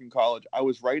screenplay back in college, I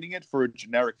was writing it for a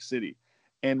generic city,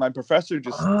 And my professor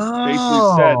just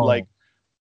basically said, Oh. like,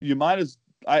 you might as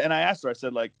I asked her, I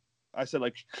said like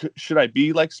should I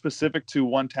be like specific to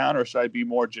one town or should I be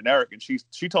more generic? And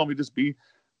she told me just be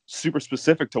super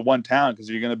specific to one town because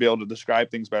you're going to be able to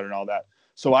describe things better and all that.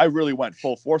 So I really went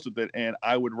full force with it, and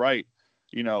I would write,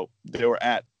 they were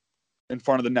in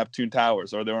front of the Neptune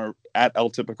Towers, or they were at El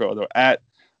Tipico, they were at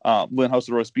Lynn House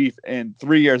of Roast Beef. And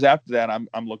 3 years after that, I'm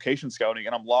location scouting,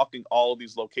 and I'm locking all of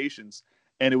these locations.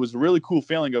 And it was a really cool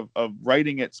feeling of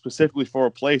writing it specifically for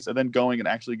a place and then going and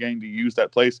actually getting to use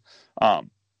that place.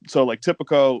 So like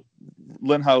Tipico,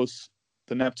 Lynn House,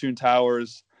 the Neptune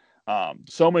Towers,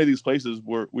 so many of these places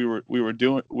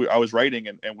I was writing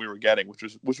and we were getting, which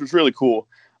was really cool.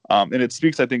 And it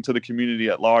speaks, I think, to the community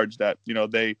at large that,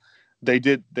 the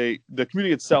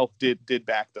community itself did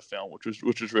back the film, which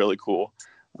was really cool.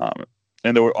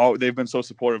 And they've been so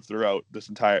supportive throughout the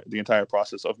entire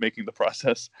process of making the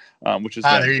process, which has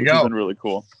been really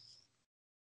cool.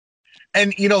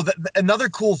 And another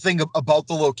cool thing about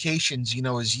the locations,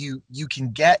 is you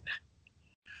can get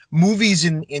movies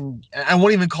in I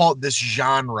won't even call it this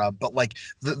genre, but like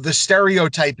the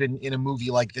stereotype in a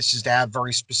movie like this is to have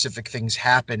very specific things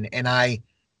happen. And I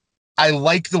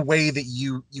like the way that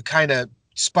you kind of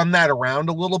spun that around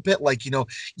a little bit. Like,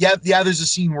 there's a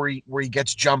scene where he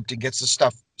gets jumped and gets the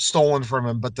stuff stolen from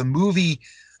him, but the movie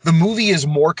is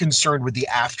more concerned with the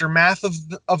aftermath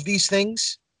of these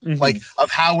things, mm-hmm. like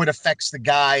of how it affects the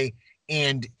guy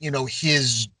and,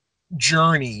 his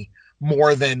journey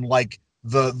more than like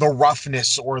the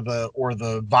roughness or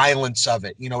the violence of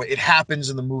it. It happens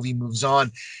and the movie moves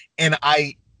on. And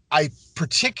I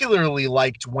particularly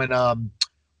liked when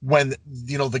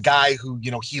the guy who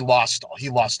he lost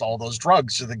all those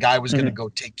drugs, so the guy was mm-hmm. going to go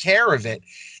take care of it,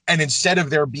 and instead of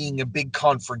there being a big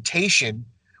confrontation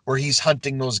where he's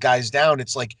hunting those guys down,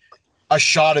 it's like a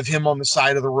shot of him on the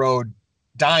side of the road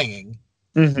dying,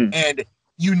 mm-hmm. and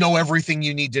everything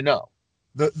you need to know.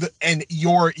 And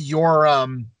your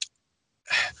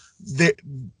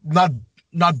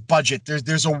not budget.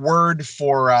 There's a word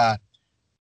for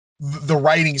the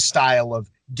writing style of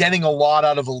getting a lot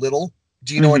out of a little.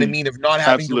 Do you know what I mean? Of not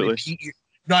having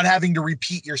to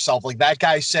repeat yourself. Like that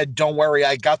guy said, "Don't worry,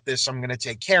 I got this. I'm going to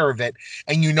take care of it."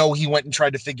 And he went and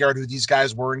tried to figure out who these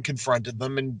guys were and confronted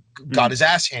them and got his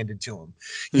ass handed to him.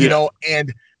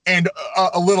 And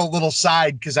a little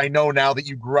side, because I know now that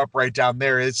you grew up right down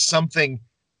there, is something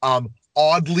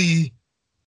oddly,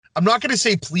 I'm not going to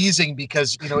say pleasing,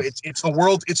 because it's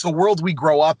the world we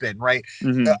grow up in, right?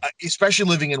 Mm-hmm. Especially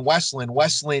living in Westland.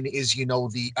 Westland is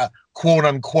the quote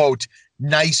unquote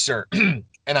nicer, and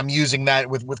I'm using that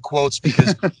with quotes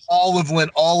because all of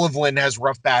Lynn has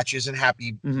rough batches and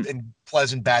happy mm-hmm. and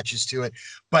pleasant batches to it.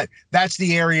 But that's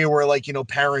the area where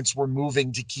parents were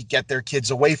moving to get their kids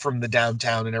away from the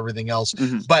downtown and everything else.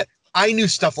 Mm-hmm. But I knew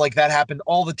stuff like that happened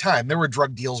all the time. There were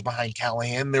drug deals behind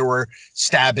Callahan. There were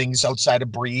stabbings outside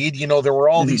of Breed. There were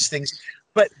all mm-hmm. these things.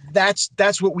 But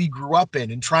that's what we grew up in,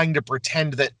 and trying to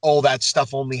pretend that all that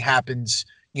stuff only happens,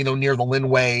 near the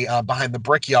Linway behind the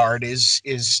Brickyard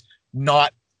is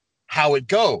not how it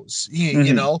goes,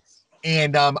 mm-hmm.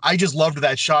 And I just loved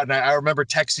that shot. And I remember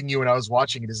texting you when I was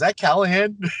watching it. Is that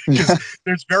Callahan? Because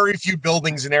there's very few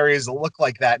buildings and areas that look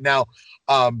like that. Now,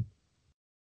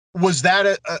 was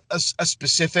that a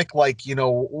specific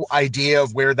idea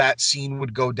of where that scene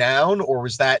would go down, or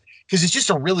was that because it's just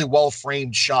a really well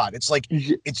framed shot? It's like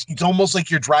it's almost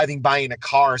like you're driving by in a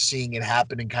car, seeing it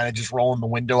happen, and kind of just rolling the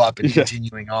window up and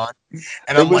continuing on.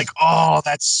 And I'm like, oh,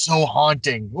 that's so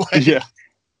haunting. Yeah,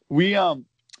 we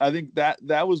I think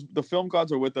that was the film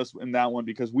gods are with us in that one,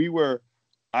 because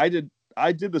I did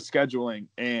the scheduling,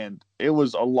 and it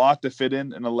was a lot to fit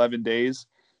in 11 days.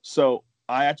 So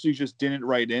I actually just didn't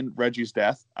write in Reggie's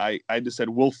death. I just said,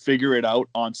 we'll figure it out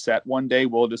on set one day.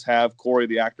 We'll just have Corey,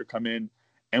 the actor, come in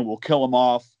and we'll kill him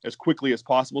off as quickly as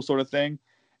possible, sort of thing.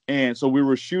 And so we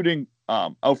were shooting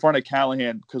out front of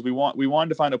Callahan because we wanted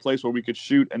to find a place where we could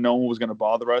shoot and no one was going to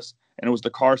bother us. And it was the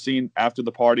car scene after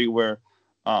the party where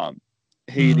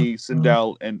Haiti,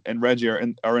 Sindel, and Reggie are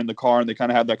in the car, and they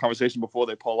kind of have that conversation before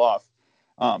they pull off.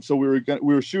 So we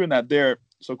were shooting that there.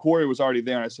 So Corey was already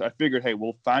there, and I figured, hey,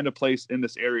 we'll find a place in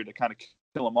this area to kind of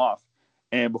kill him off.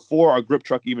 And before our grip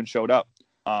truck even showed up,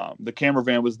 the camera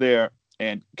van was there,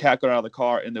 and Cat got out of the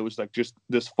car, and there was like just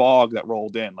this fog that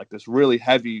rolled in, like this really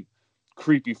heavy,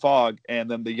 creepy fog. And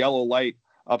then the yellow light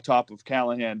up top of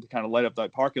Callahan to kind of light up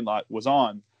that parking lot was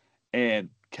on, and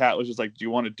Cat was just like, do you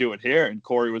want to do it here? And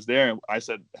Corey was there, and I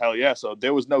said, hell yeah. So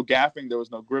there was no gaffing, there was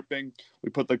no gripping.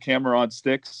 We put the camera on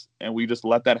sticks, and we just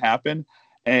let that happen.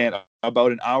 And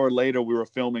about an hour later, we were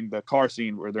filming the car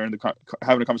scene where they're in the car,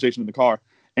 having a conversation in the car.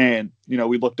 And,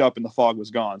 we looked up and the fog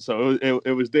was gone. So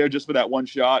it was there just for that one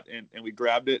shot, and we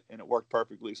grabbed it, and it worked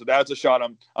perfectly. So that's a shot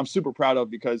I'm super proud of,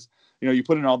 because, you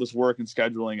put in all this work and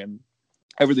scheduling, and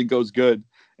everything goes good.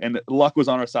 And luck was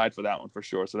on our side for that one, for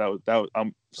sure. So that was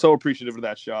I'm so appreciative of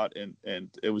that shot. And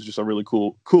it was just a really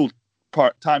cool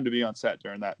time to be on set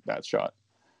during that shot.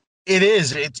 It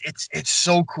is. It's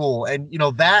so cool. And,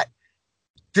 that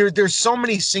there's so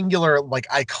many singular, like,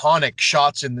 iconic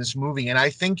shots in this movie. And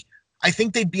I think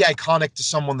they'd be iconic to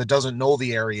someone that doesn't know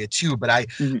the area too. But I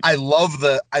love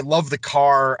the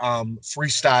car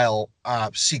freestyle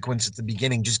sequence at the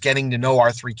beginning, just getting to know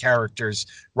our three characters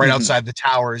right outside the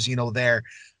towers, there.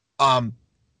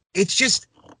 It's just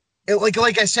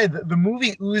like I said, the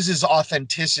movie oozes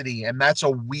authenticity, and that's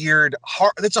a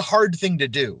hard thing to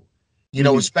do,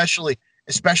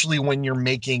 especially when you're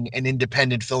making an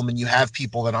independent film and you have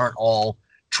people that aren't all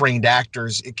trained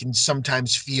actors. It can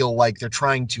sometimes feel like they're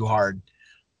trying too hard.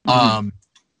 And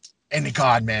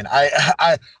God, man,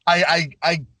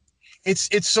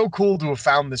 it's so cool to have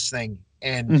found this thing,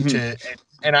 and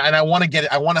I want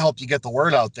to help you get the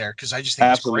word out there, because I just think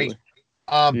Absolutely. It's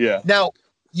great. Now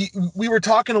we were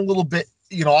talking a little bit,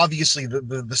 obviously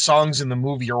the songs in the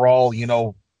movie are all,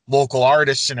 local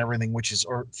artists and everything,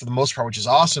 or for the most part, which is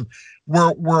awesome.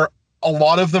 Were a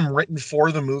lot of them written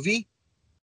for the movie?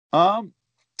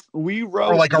 We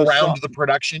wrote, or like around the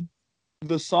production.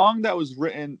 The song that was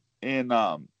written in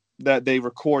that they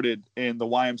recorded in the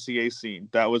YMCA scene,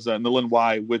 that was in the Lin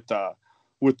Y with the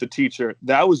teacher.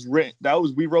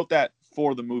 We wrote that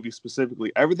for the movie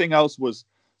specifically. Everything else was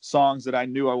songs that I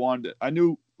knew I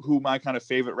knew who my kind of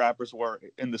favorite rappers were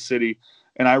in the city,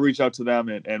 and I reached out to them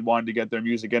and wanted to get their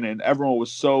music in, and everyone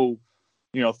was so,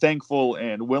 thankful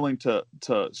and willing to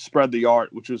spread the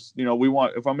art, which is,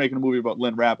 if I'm making a movie about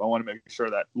Lin Rap, I want to make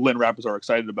sure that Lin rappers are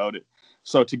excited about it.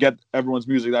 So to get everyone's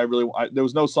music, there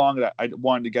was no song that I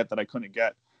wanted to get that I couldn't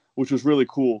get, which was really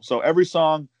cool. So every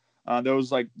song, there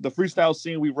was like the freestyle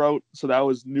scene we wrote, so that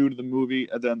was new to the movie,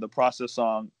 and then the process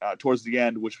song towards the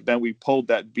end, which then we pulled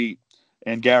that beat,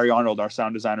 and Gary Arnold, our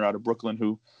sound designer out of Brooklyn,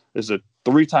 who is a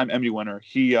 3-time Emmy winner,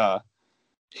 he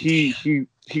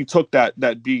took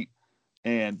that beat,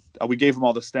 and we gave him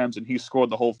all the stems, and he scored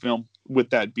the whole film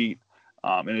with that beat,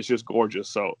 and it's just gorgeous.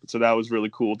 So that was really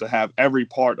cool to have every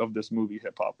part of this movie.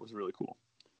 Hip hop was really cool.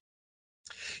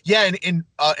 Yeah, and in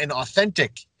an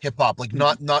authentic hip hop, like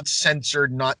not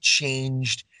censored, not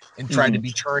changed, and tried to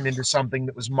be turned into something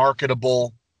that was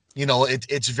marketable.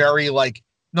 It's very like,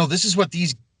 no, this is what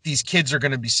these kids are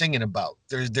going to be singing about.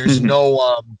 There's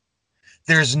no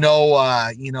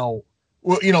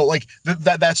like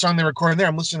that song they recorded there.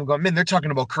 I'm listening and going, man, they're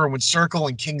talking about Kerwin Circle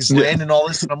and King's Lynn and all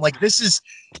this, and I'm like, this is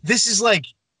like,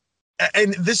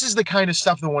 and this is the kind of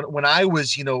stuff that when I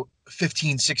was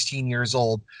 15, 16 years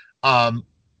old,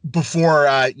 before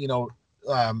was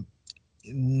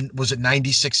it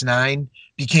 96.9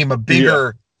 became a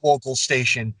bigger local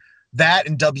station. That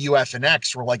and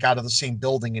WFNX were like out of the same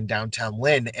building in downtown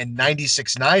Lynn, and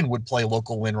 96.9 would play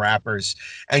local Lynn rappers,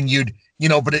 and you'd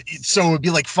so it would be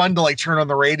like fun to like turn on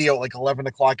the radio at like 11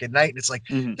 o'clock at night, and it's like,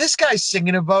 this guy's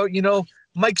singing about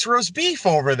Mike's roast beef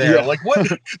over there, like, what?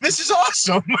 This is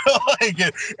awesome. Like,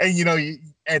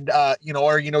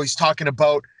 or he's talking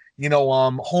about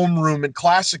homeroom and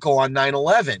classical on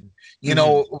 9/11,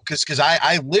 because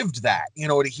I lived that,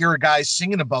 to hear a guy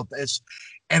singing about this,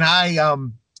 and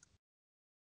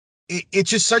it's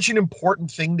just such an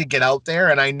important thing to get out there.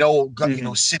 And I know,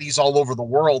 cities all over the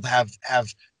world have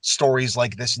stories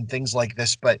like this and things like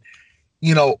this, but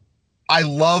I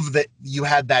love that you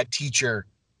had that teacher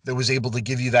that was able to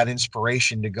give you that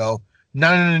inspiration to go,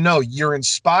 no, you're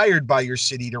inspired by your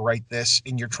city to write this,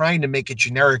 and you're trying to make it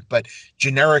generic, but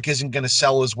generic isn't going to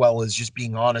sell as well as just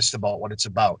being honest about what it's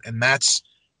about. And that's,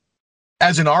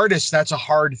 as an artist, that's a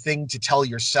hard thing to tell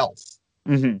yourself.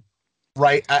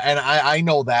 Right. And I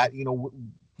know that,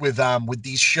 with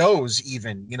these shows,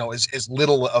 even, as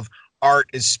little of art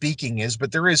as speaking is,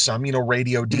 but there is some,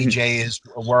 radio DJ is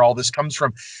where all this comes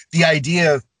from. The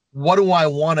idea of, what do I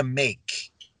want to make?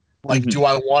 Like, do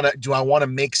I want to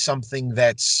make something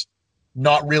that's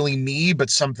not really me, but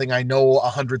something I know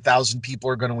 100,000 people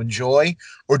are going to enjoy?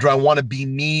 Or do I want to be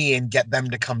me and get them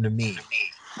to come to me?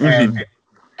 And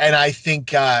I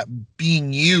think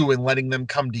being you and letting them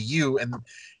come to you, and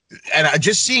I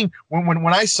just seeing when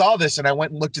I saw this, and I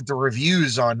went and looked at the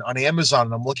reviews on Amazon,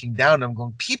 and I'm looking down and I'm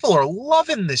going, people are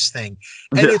loving this thing.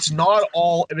 And it's not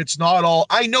all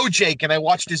I know Jake, and I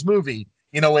watched his movie.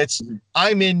 It's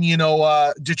I'm in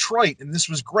Detroit, and this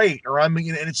was great, or I'm and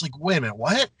it's like, wait a minute,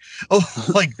 what?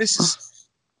 Oh, like, this is.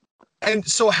 And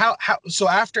so so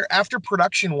after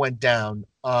production went down,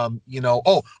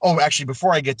 Actually,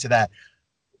 before I get to that,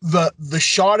 the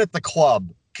shot at the club,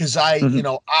 because I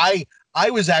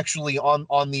was actually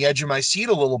on the edge of my seat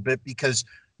a little bit, because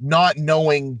not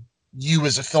knowing you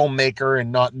as a filmmaker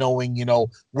and not knowing,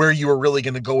 where you were really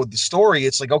going to go with the story,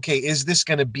 it's like, okay, is this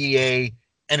going to be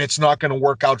and it's not going to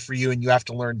work out for you and you have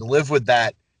to learn to live with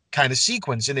that kind of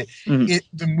sequence. And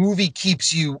the movie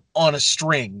keeps you on a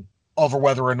string over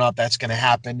whether or not that's going to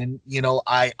happen. And,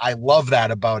 I love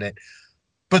that about it.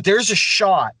 But there's a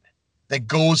shot that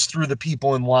goes through the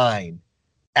people in line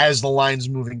as the line's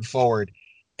moving forward.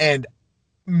 And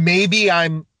maybe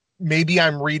I'm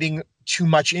reading too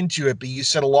much into it, but you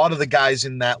said a lot of the guys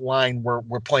in that line were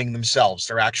playing themselves.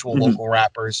 They're actual local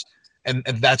rappers. And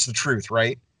that's the truth,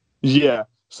 right? Yeah.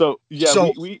 So, yeah,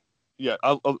 So,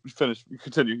 I'll finish.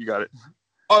 Continue. You got it.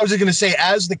 I was going to say,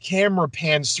 as the camera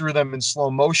pans through them in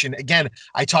slow motion, again,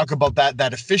 I talk about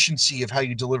that efficiency of how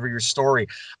you deliver your story.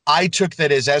 I took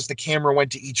that as the camera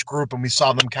went to each group and we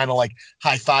saw them kind of like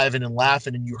high-fiving and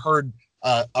laughing, and you heard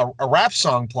a rap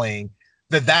song playing,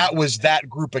 that was that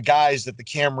group of guys that the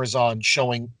camera's on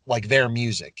showing like their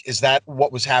music. Is that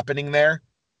what was happening there?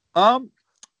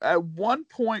 At one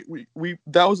point, we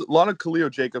that was a lot of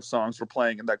Khalil Jacobs songs were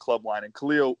playing in that club line, and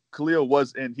Khalil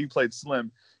was in. He played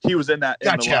Slim. He was in the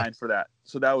line for that,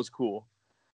 so that was cool.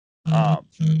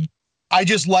 I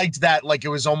just liked that, like it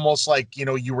was almost like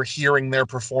you were hearing their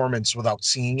performance without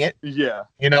seeing it. Yeah,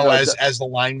 as the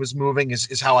line was moving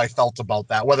is how I felt about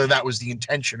that. Whether that was the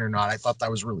intention or not, I thought that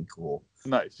was really cool.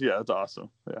 Nice, yeah, that's awesome.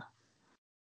 Yeah.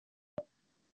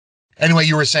 Anyway,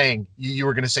 you were saying you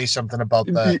were going to say something about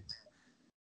the.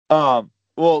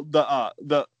 Well,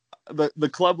 the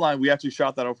club line, we actually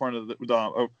shot that in front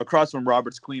of across from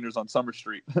Robert's Cleaners on Summer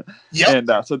Street. Yeah.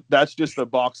 And so that's just the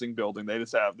boxing building. They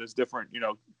just have there's different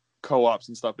co-ops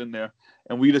and stuff in there,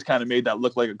 and we just kind of made that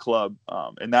look like a club.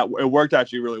 And that it worked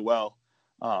actually really well.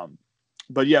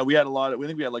 But yeah, we had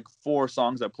like 4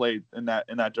 songs that played in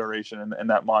that duration and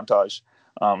that montage.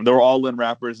 They were all Lynn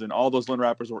rappers, and all those Lynn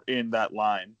rappers were in that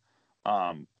line.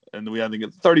 And we had to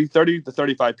get 30 to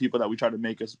 35 people that we tried to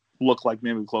make us look like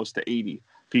maybe close to 80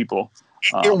 people.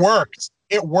 It worked.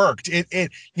 And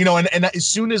as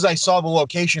soon as I saw the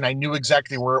location, I knew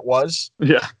exactly where it was.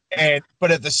 Yeah.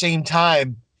 But at the same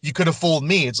time, you could have fooled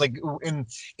me. It's like in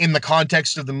the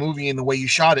context of the movie and the way you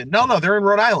shot it. No, they're in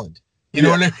Rhode Island. You know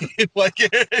what I mean? Like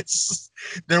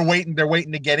they're waiting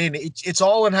to get in. It's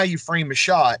all in how you frame a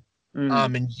shot.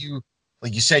 Mm-hmm. And you,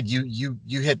 like you said, you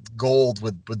hit gold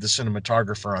with the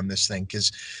cinematographer on this thing,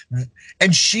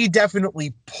 and she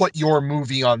definitely put your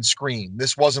movie on screen.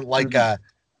 This wasn't like a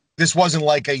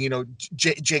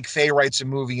Jake Fay writes a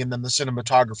movie and then the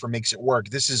cinematographer makes it work.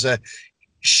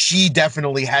 She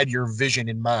definitely had your vision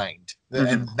in mind,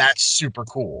 and that's super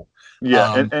cool.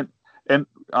 Yeah, and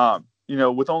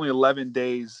with only 11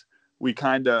 days, we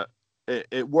kind of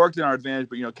it worked in our advantage.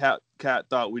 But Kat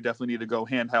thought we definitely need to go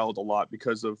handheld a lot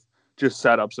because of just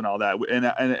setups and all that, and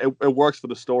it works for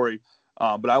the story.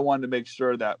 But I wanted to make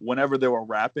sure that whenever they were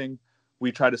rapping,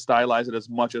 we try to stylize it as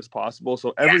much as possible.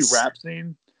 So every rap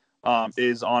scene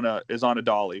is on a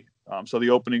dolly. So the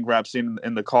opening rap scene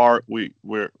in the car,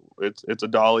 it's a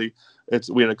dolly.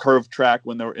 We had a curved track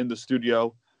when they were in the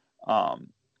studio,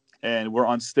 and we're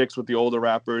on sticks with the older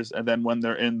rappers. And then when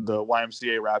they're in the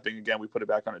YMCA rapping again, we put it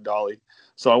back on a dolly.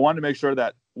 So I wanted to make sure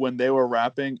that when they were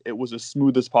rapping, it was as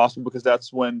smooth as possible, because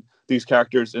that's when these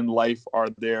characters in life are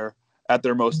there at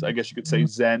their most, I guess you could say,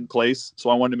 zen place. So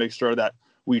I wanted to make sure that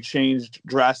we changed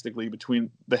drastically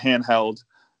between the handheld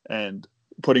and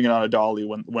putting it on a dolly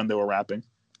when they were rapping.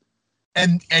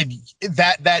 And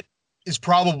that is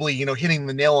probably, hitting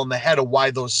the nail on the head of why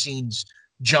those scenes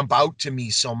jump out to me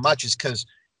so much, is because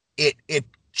it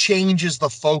changes the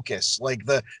focus. Like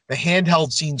the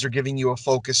handheld scenes are giving you a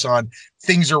focus on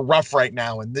things are rough right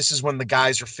now, and this is when the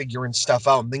guys are figuring stuff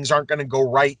out, and things aren't going to go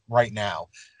right now.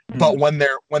 Mm-hmm. But when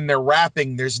they're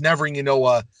rapping, there's never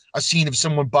a scene of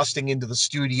someone busting into the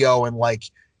studio and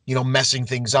messing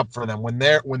things up for them. When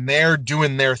they're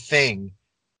doing their thing,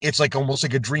 it's like almost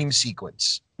like a dream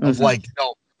sequence of I'm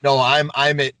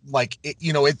at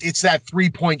it's that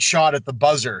 3-point shot at the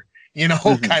buzzer,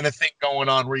 kind of thing going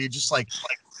on, where you just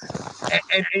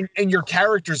and your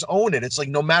characters own it. It's like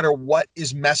no matter what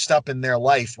is messed up in their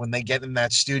life, when they get in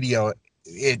that studio,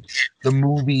 the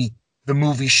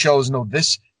movie shows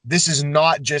this is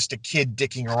not just a kid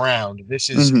dicking around. This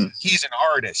is he's an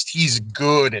artist. He's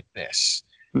good at this.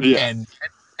 Yeah.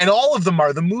 And all of them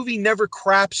are. The movie never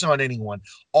craps on anyone.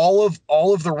 All of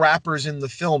the rappers in the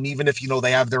film, even if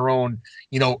they have their own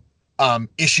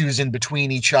issues in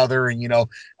between each other, and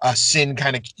Sin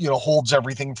kind of holds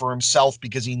everything for himself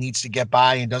because he needs to get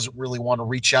by and doesn't really want to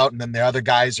reach out, and then the other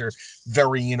guys are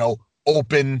very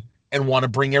open and want to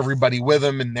bring everybody with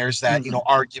them, and there's that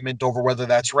argument over whether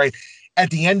that's right. At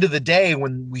the end of the day,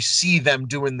 when we see them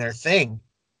doing their thing,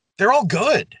 they're all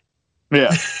good.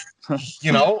 Yeah.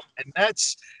 And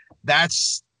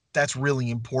that's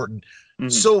really important.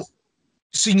 So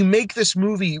you make this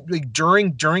movie like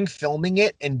during filming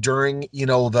it and during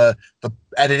the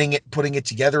editing it, putting it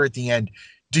together at the end.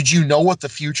 Did you know what the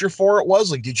future for it was?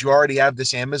 Like, did you already have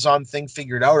this Amazon thing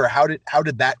figured out, or how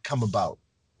did that come about?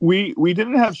 We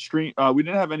didn't have we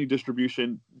didn't have any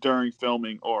distribution during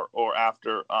filming or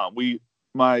after.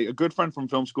 My good friend from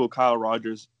film school, Kyle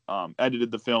Rogers,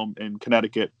 edited the film in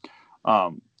Connecticut.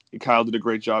 Kyle did a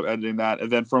great job editing that,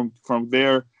 and then from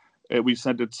there, we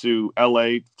sent it to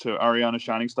L.A. to Ariana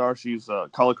Shining Star. She's a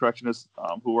color correctionist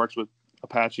who works with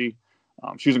Apache.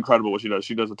 She's incredible what she does.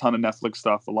 She does a ton of Netflix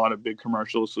stuff, a lot of big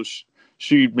commercials. So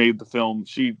she made the film.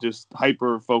 She just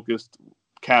hyper focused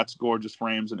cats, gorgeous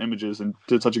frames and images, and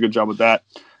did such a good job with that.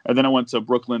 And then I went to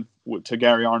Brooklyn to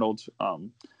Gary Arnold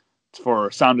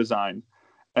for sound design.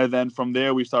 And then from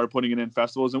there, we started putting it in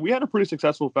festivals. And we had a pretty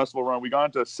successful festival run. We got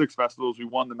into 6 festivals. We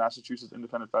won the Massachusetts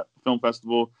Independent Film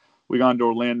Festival. We got into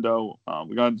Orlando.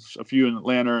 We got a few in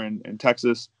Atlanta and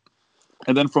Texas.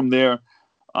 And then from there,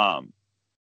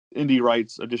 Indie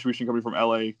Rights, a distribution company from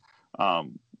LA,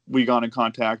 we got in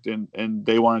contact and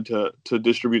they wanted to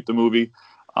distribute the movie.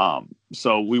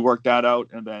 So we worked that out,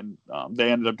 and then they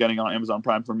ended up getting on Amazon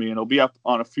Prime for me, and it'll be up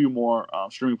on a few more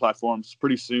streaming platforms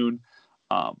pretty soon.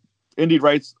 Indie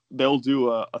Rights, they'll do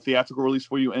a theatrical release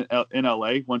for you in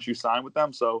LA once you sign with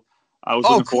them. So I was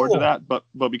looking forward to that, but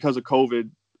because of COVID,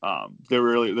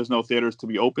 there's no theaters to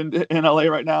be opened in LA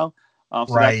right now.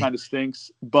 So that kind of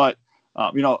stinks. But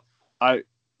I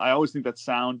always think that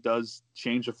sound does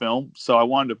change a film. So I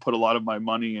wanted to put a lot of my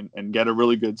money and get a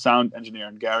really good sound engineer.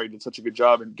 And Gary did such a good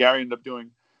job. And Gary ended up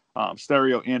doing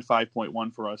stereo and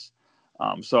 5.1 for us.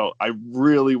 So I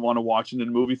really want to watch it in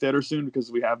a movie theater soon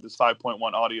because we have this 5.1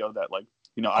 audio that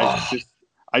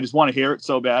I just want to hear it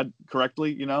so bad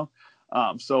correctly,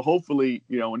 So hopefully,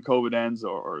 when COVID ends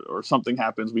or something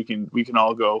happens, we can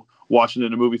all go watch it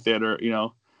in a movie theater,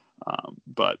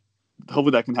 but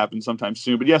hopefully that can happen sometime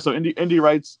soon. But yeah, so Indie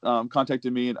Rights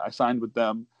contacted me and I signed with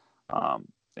them,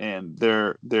 and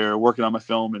they're working on my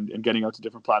film and getting out to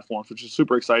different platforms, which is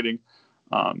super exciting.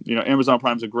 Amazon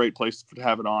Prime is a great place to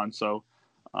have it on. So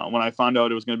when I found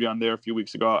out it was going to be on there a few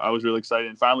weeks ago, I was really excited.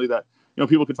 And finally that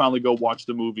people could finally go watch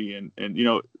the movie. And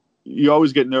you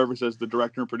always get nervous as the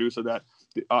director and producer that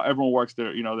everyone works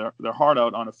their heart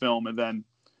out on a film, and then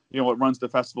it runs the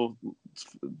festival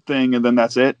thing, and then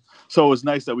that's it. So it was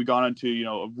nice that we got into,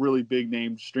 a really big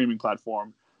name streaming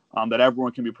platform that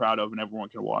everyone can be proud of and everyone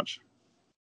can watch.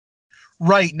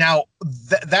 Right. Now,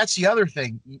 that's the other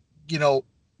thing,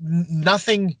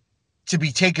 nothing to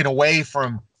be taken away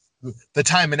from the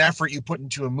time and effort you put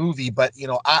into a movie, but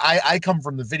I come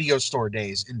from the video store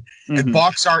days, and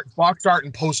box art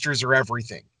and posters are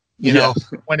everything,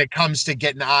 when it comes to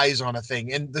getting eyes on a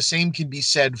thing. And the same can be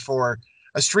said for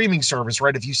a streaming service,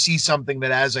 right? If you see something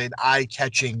that has an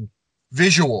eye-catching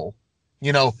visual,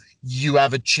 you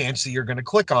have a chance that you're going to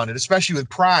click on it, especially with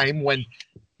Prime, when,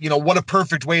 what a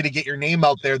perfect way to get your name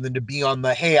out there than to be on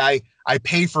the, hey, I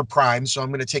pay for Prime, so I'm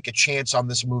going to take a chance on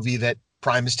this movie that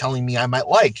Prime is telling me I might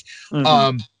like.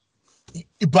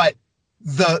 But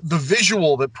the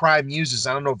visual that Prime uses,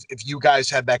 I don't know if you guys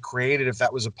had that created, if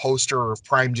that was a poster or if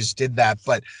Prime just did that,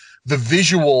 but the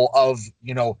visual of,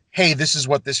 hey, this is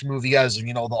what this movie is,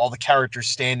 and all the characters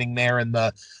standing there, and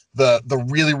the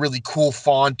really, really cool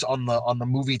font on the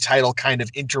movie title kind of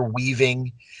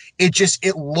interweaving.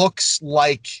 It looks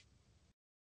like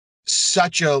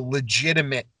such a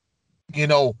legitimate,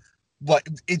 like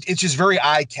it's just very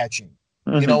eye-catching.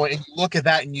 And you look at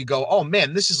that and you go, oh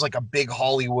man, this is like a big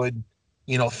Hollywood,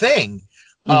 thing.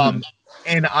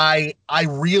 And I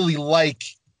really like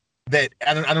that.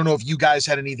 I don't know if you guys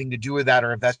had anything to do with that,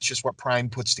 or if that's just what Prime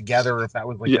puts together, or if that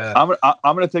was like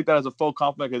I'm gonna take that as a full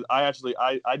compliment, because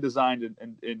I designed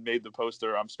and made the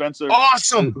poster. Spencer.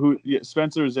 Awesome.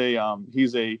 Spencer is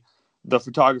the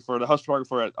photographer, the house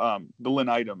photographer at the Lynn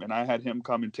Item, and I had him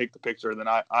come and take the picture, and then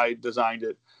I designed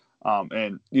it.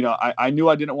 And I knew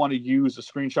I didn't want to use a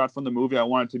screenshot from the movie. I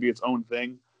wanted it to be its own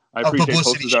thing. I appreciate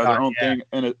posters are their own thing,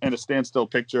 and a standstill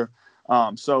picture.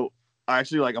 So I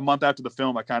actually, like a month after the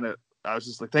film, I was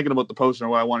just like thinking about the poster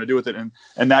and what I want to do with it, and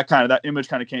that image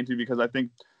kind of came to me because I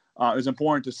think it was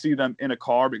important to see them in a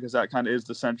car, because that kind of is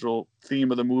the central theme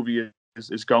of the movie,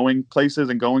 is going places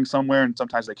and going somewhere, and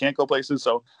sometimes they can't go places.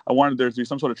 So I wanted there to be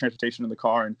some sort of transportation in the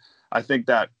car, and I think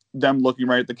that them looking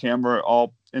right at the camera,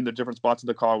 all in the different spots of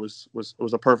the car, was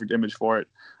a perfect image for it.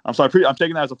 So I'm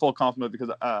taking that as a full compliment, because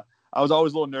I was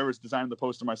always a little nervous designing the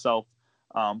poster myself,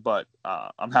 but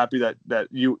I'm happy that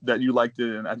you liked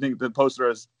it, and I think the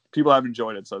poster people have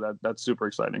enjoyed it, so that's super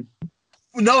exciting.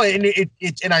 No, and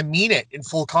and I mean it in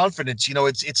full confidence.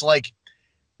 It's like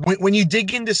when you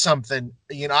dig into something,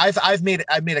 I've made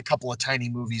a couple of tiny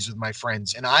movies with my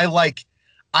friends, and I like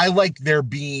there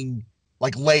being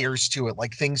like layers to it,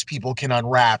 like things people can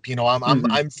unwrap.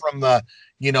 I'm from the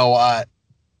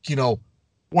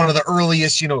one of the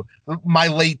earliest, my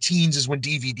late teens is when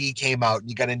DVD came out, and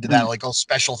you got into that, like all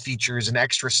special features and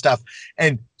extra stuff.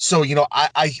 And so,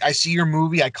 I see your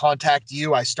movie, I contact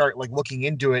you, I start like looking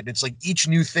into it. And it's like each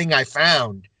new thing I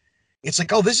found, it's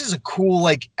like, oh, this is a cool,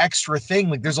 like extra thing.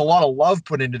 Like there's a lot of love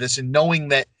put into this, and knowing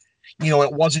that,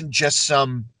 it wasn't just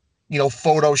some,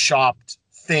 photoshopped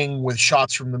thing with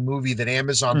shots from the movie that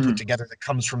Amazon put together that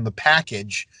comes from the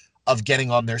package of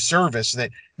getting on their service,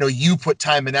 that you put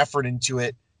time and effort into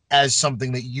it as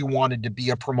something that you wanted to be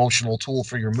a promotional tool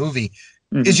for your movie,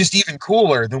 is just even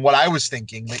cooler than what I was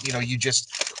thinking, that you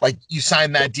just like you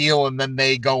sign that deal and then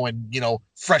they go and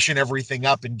freshen everything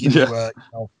up and give you a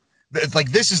it's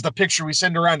like, this is the picture we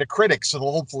send around to critics so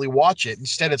they'll hopefully watch it.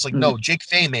 Instead it's like, no, Jake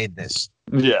Fay made this.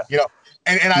 And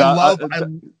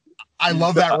I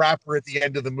love that rapper at the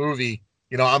end of the movie.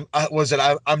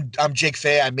 I'm Jake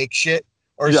Fay, I make shit,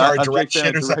 or sorry, direct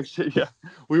shit or something. Yeah.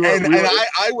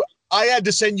 I had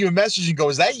to send you a message and go,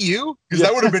 is that you? Because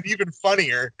that would have been even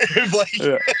funnier.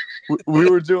 We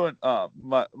were doing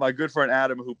my good friend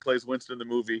Adam, who plays Winston in the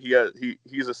movie.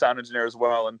 He's a sound engineer as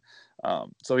well, and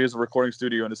so he has a recording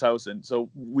studio in his house, and so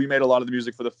we made a lot of the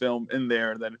music for the film in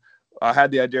there. And then I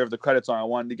had the idea of the credits on. I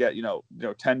wanted to get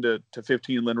 10 to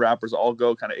 15 Lynn rappers all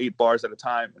go kind of 8 bars at a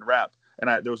time and rap. And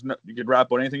you could rap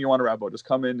about anything you want to rap about. Just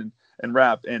come in and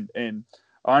rap. And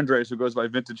Andres, who goes by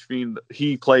Vintage Fiend,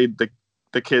 he played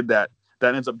the kid that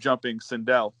ends up jumping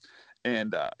Sindel.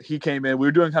 And he came in. We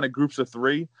were doing kind of groups of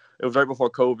 3. It was right before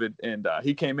COVID, and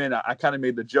he came in. I kind of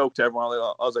made the joke to everyone.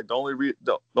 I was like, the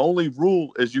only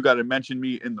rule is you got to mention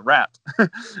me in the rap.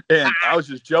 And I was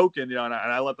just joking, and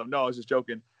I let them know I was just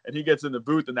joking. And he gets in the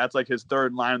booth, and that's like his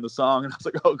 3rd line in the song. And I was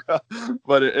like, oh god,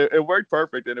 but it worked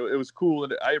perfect, and it was cool,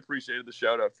 and I appreciated the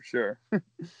shout out for sure.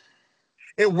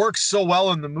 It works so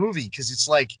well in the movie because it's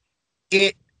like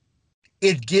it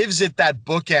gives it that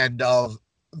bookend of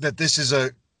that this is a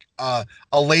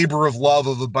labor of love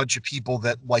of a bunch of people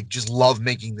that like just love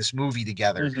making this movie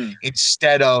together,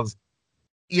 instead of,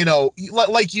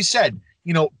 like you said,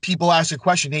 people ask a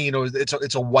question, hey,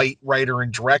 it's a white writer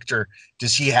and director.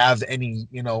 Does he have any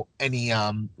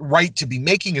right to be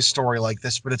making a story like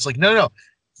this? But it's like, no,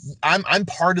 I'm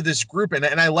part of this group. And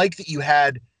I like that you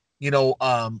had,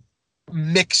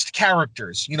 mixed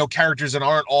characters, characters that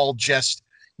aren't all just,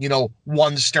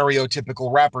 one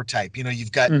stereotypical rapper type.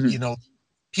 You've got,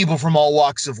 people from all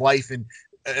walks of life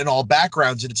and all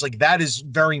backgrounds. And it's like, that is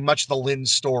very much the Lynn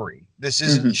story. This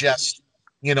isn't just,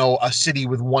 a city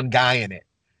with one guy in it,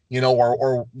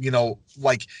 or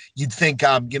like you'd think,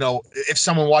 if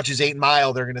someone watches 8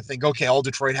 Mile, they're going to think, okay, all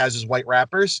Detroit has is white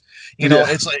rappers,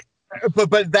 it's like,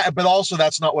 but also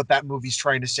that's not what that movie's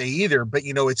trying to say either. But,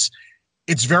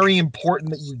 it's very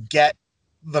important that you get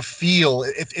the feel.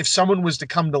 If someone was to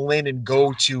come to Lynn and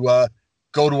go to a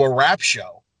rap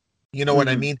show, what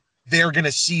I mean? They're going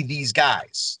to see these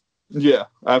guys. Yeah,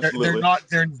 absolutely.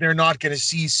 They're not going to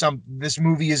see this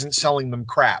movie isn't selling them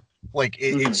crap. Like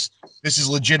this is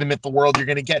legitimate. The world you're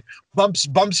going to get bumps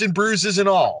and bruises and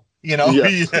all,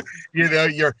 if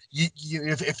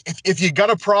you got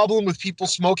a problem with people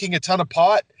smoking a ton of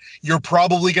pot, you're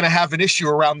probably going to have an issue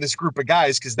around this group of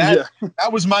guys. Cause that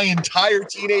was my entire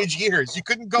teenage years. You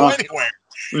couldn't go anywhere.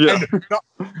 Yeah. And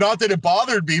not that it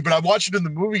bothered me, but I'm watching in the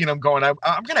movie and I'm going, I'm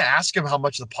going to ask him how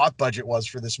much the pot budget was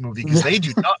for this movie, because they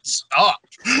do not stop.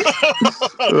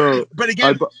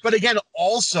 But again,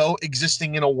 also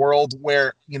existing in a world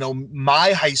where,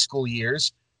 my high school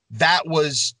years, that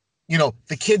was,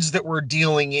 the kids that were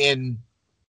dealing in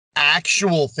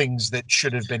actual things that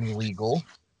should have been illegal.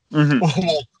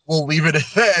 We'll leave it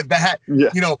at that. Yeah.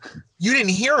 You didn't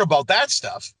hear about that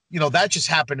stuff. That just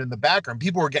happened in the background.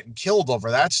 People were getting killed over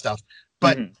that stuff.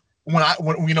 But when I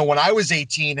was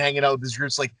 18, hanging out with these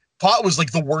groups, like pot was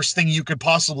like the worst thing you could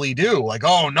possibly do. Like,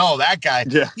 oh no, that guy,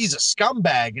 he's a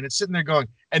scumbag. And it's sitting there going,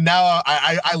 and now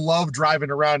I love driving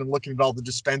around and looking at all the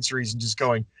dispensaries and just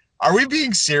going, are we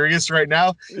being serious right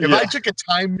now? If I took a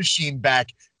time machine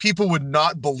back people would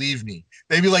not believe me.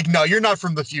 They'd be like, no, you're not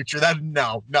from the future.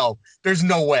 No, there's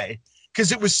no way.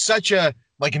 Because it was such a,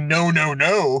 like,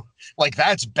 no, like,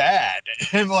 that's bad.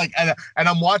 And like, and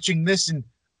I'm watching this, and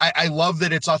I love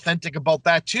that it's authentic about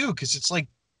that too. Because it's like,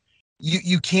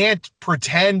 you can't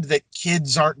pretend that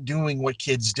kids aren't doing what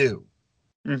kids do.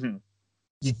 Mm-hmm.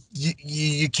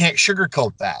 You can't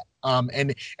sugarcoat that.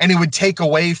 And it would take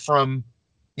away from,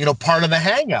 part of the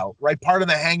hangout, right? Part of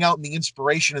the hangout and the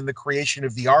inspiration and the creation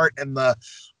of the art and the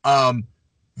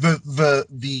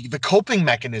coping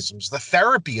mechanisms, the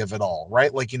therapy of it all,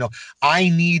 right? Like, I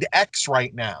need X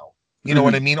right now. You know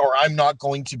what I mean? Or I'm not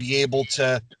going to be able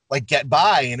to, like, get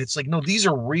by. And it's like, no, these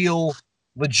are real,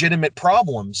 legitimate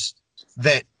problems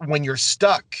that when you're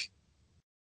stuck,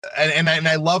 and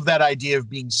I love that idea of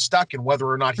being stuck and whether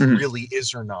or not he really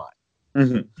is or not.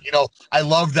 I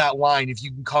love that line. If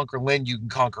you can conquer Lynn, you can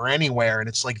conquer anywhere. And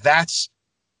it's like, that's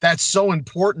so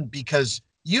important, because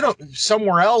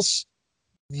somewhere else,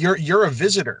 you're a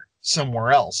visitor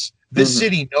somewhere else. This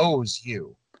city knows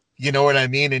you. You know what I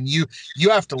mean? And you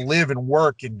have to live and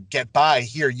work and get by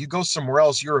here. You go somewhere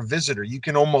else, you're a visitor. You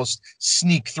can almost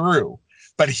sneak through.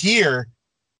 But here,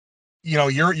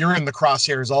 you're in the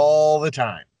crosshairs all the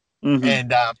time.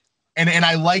 And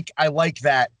I like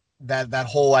that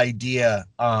whole idea.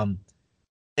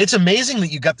 It's amazing that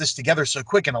you got this together so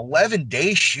quick. An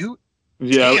 11-day shoot.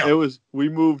 Yeah, Damn. it was. We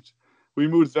moved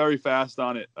very fast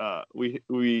on it.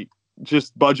 We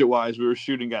just budget wise, we were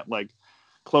shooting at like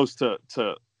close to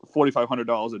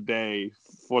 $4,500 a day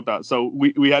for that. So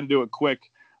we had to do it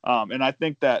quick. And I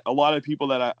think that a lot of people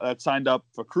that signed up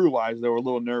for crew wise, they were a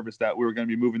little nervous that we were going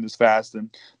to be moving this fast. And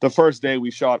the first day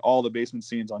we shot all the basement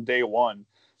scenes on day one.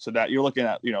 So that you're looking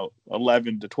at,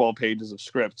 11 to 12 pages of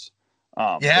script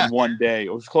in one day.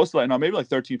 It was close to maybe like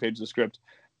 13 pages of script.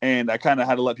 And I kind of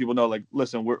had to let people know, like,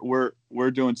 listen,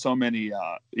 we're doing so many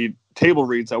table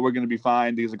reads that we're going to be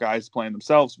fine. These are guys playing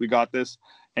themselves. We got this.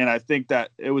 And I think that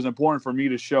it was important for me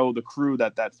to show the crew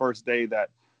that first day that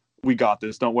we got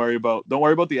this. Don't worry about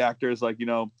the actors. Like,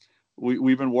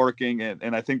 we've been working.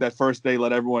 And I think that first day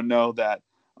let everyone know that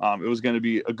it was going to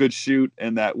be a good shoot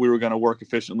and that we were going to work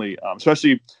efficiently,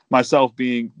 especially myself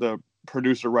being the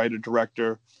producer, writer,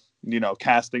 director,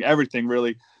 casting, everything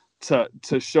really to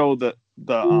show the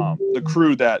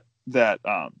crew that's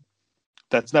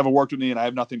never worked with me, and I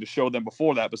have nothing to show them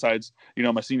before that besides,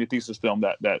 my senior thesis film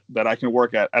that I can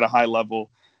work at a high level.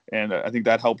 And I think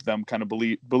that helped them kind of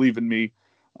believe in me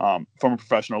from a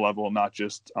professional level, not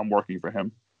just I'm working for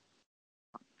him.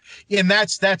 Yeah, and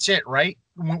that's it, right?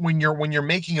 When you're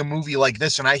making a movie like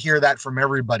this, and I hear that from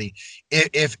everybody,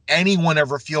 if anyone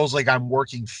ever feels like I'm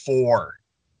working for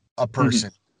a person,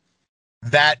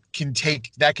 that can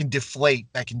deflate,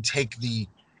 that can take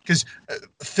because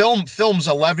film's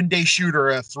 11-day shoot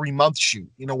or a 3-month shoot,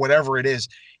 whatever it is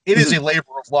a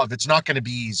labor of love. It's not going to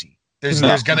be easy. There's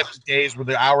going to be days where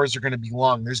the hours are going to be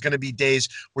long. There's going to be days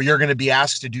where you're going to be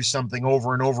asked to do something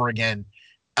over and over again.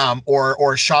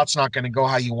 Or a shot's not going to go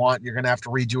how you want. You're going to have to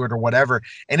redo it or whatever.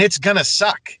 And it's going to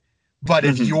suck. But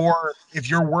if you're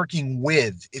working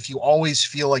if you always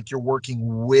feel like you're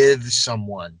working with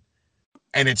someone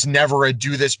and it's never a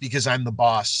do this because I'm the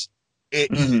boss,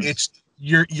 it's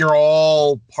you're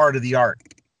all part of the art.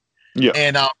 Yeah.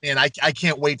 And I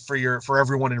can't wait for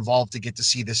everyone involved to get to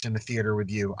see this in the theater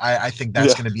with you. I think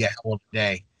that's going to be a hell of a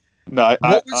day. No,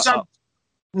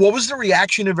 what was the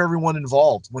reaction of everyone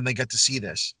involved when they got to see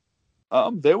this?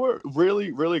 They were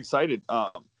really, really excited.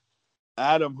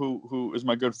 Adam, who is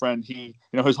my good friend, he,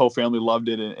 his whole family loved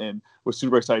it and was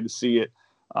super excited to see it.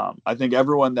 I think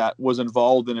everyone that was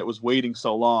involved in it was waiting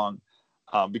so long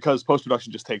because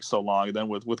post-production just takes so long. And then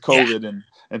with COVID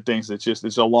and things,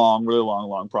 it's a long, really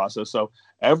long process. So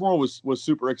everyone was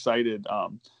super excited.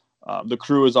 The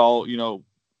crew is all,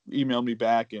 emailed me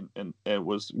back and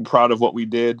was proud of what we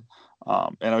did.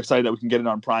 And I'm excited that we can get it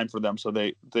on Prime for them, so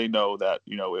they know that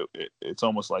it's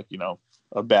almost like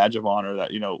a badge of honor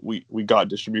that we got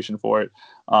distribution for it.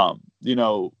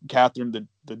 Catherine,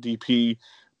 the DP,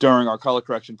 during our color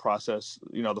correction process,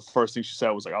 the first thing she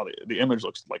said was like, "Oh, the image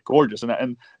looks like gorgeous,"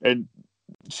 and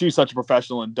she's such a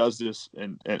professional and does this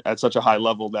and at such a high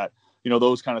level that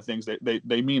those kind of things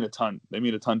they mean a ton. They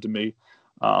mean a ton to me.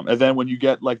 And then when you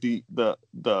get like the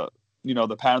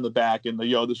pat on the back and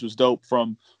this was dope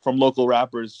from local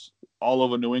rappers all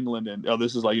over New England, and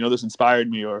this is like this inspired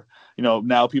me, or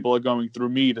now people are going through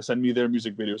me to send me their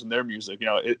music videos and their music.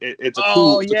 It's a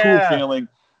cool feeling,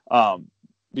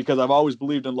 because I've always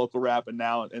believed in local rap, and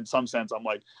now in some sense I'm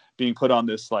like being put on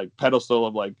this like pedestal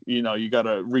of like you got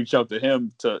to reach out to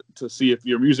him to see if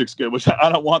your music's good, which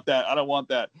I don't want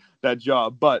that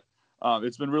job, but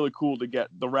It's been really cool to get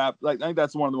the rap. Like, I think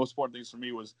that's one of the most important things for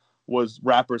me was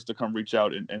rappers to come reach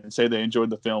out and say they enjoyed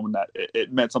the film and that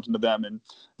it meant something to them and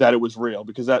that it was real,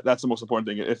 because that's the most important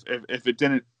thing. If it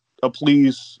didn't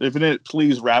please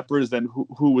rappers, then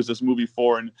who was this movie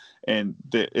for? And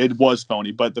it was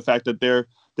phony. But the fact that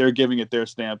they're giving it their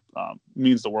stamp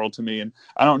means the world to me. And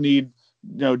I don't need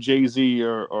Jay-Z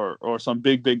or some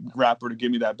big rapper to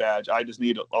give me that badge. I just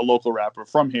need a local rapper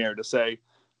from here to say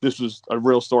this was a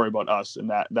real story about us, and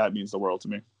that means the world to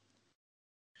me.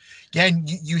 Yeah, and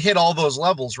you hit all those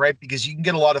levels, right? Because you can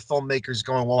get a lot of filmmakers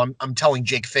going, well, I'm telling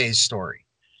Jake Faye's story.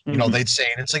 They'd say,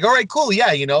 and it's like, all right, cool,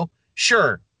 yeah,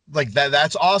 sure. Like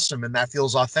that's awesome, and that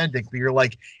feels authentic. But you're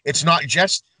like, it's not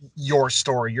just your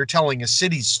story. You're telling a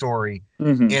city's story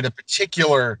and a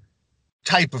particular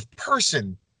type of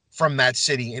person from that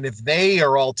city. And if they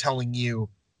are all telling you,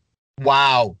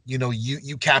 wow,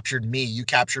 you captured me, you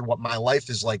captured what my life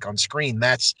is like on screen,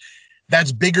 that's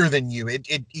bigger than you. It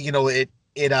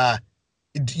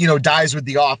dies with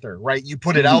the author, right? You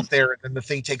put it out there, and then the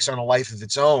thing takes on a life of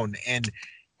its own. And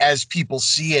as people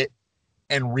see it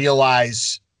and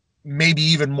realize maybe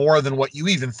even more than what you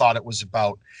even thought it was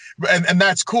about, and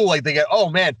that's cool. Like they get, oh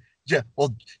man, yeah,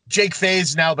 well, Jake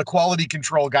Faye's now the quality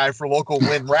control guy for local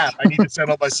Win Rap. I need to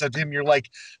send up. I said to him, you're like,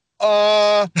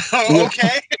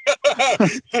 okay.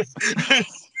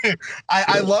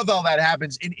 I love how that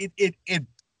happens in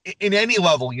any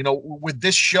level. With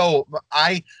this show,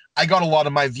 I got a lot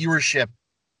of my viewership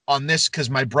on this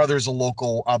because my brother's a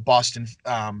local Boston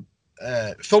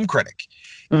film critic,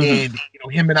 and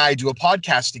him and I do a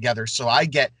podcast together. So I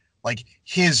get like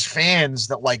his fans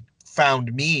that like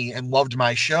found me and loved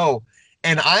my show,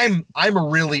 and I'm a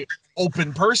really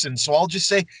open person. So I'll just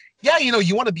say, yeah,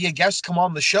 you want to be a guest, come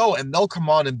on the show, and they'll come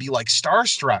on and be like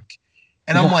starstruck,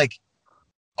 and I'm like,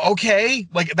 okay,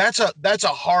 like that's a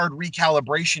hard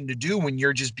recalibration to do when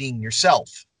you're just being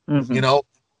yourself, to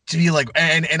be like,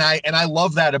 and I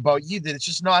love that about you, that it's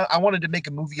just not, I wanted to make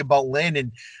a movie about Lynn,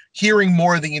 and hearing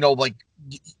more that,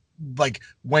 like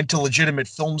went to legitimate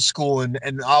film school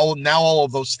and all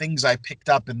of those things I picked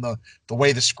up in the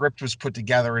way the script was put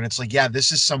together. And it's like, yeah,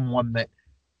 this is someone that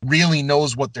really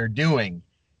knows what they're doing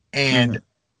and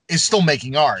is still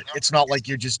making art. It's not like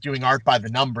you're just doing art by the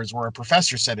numbers where a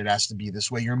professor said it has to be this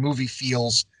way. Your movie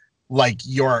feels like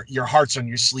your heart's on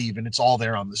your sleeve and it's all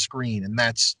there on the screen. And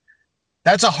that's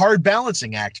a hard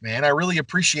balancing act, man. I really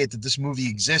appreciate that this movie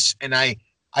exists, and I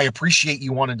appreciate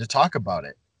you wanting to talk about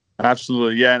it.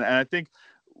 Absolutely. Yeah. And I think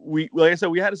like I said,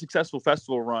 we had a successful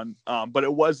festival run, but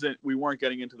we weren't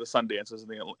getting into the Sundances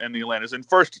and the Atlantas. And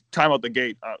first time out the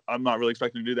gate, I'm not really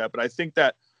expecting to do that, but I think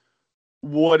that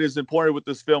what is important with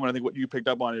this film, and I think what you picked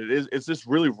up on it's this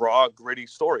really raw, gritty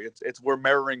story. We're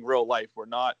mirroring real life. We're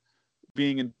not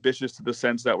being ambitious to the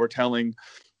sense that we're telling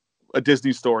a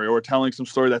Disney story or telling some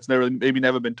story that's maybe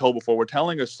never been told before. We're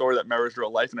telling a story that mirrors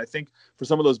real life. And I think for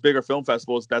some of those bigger film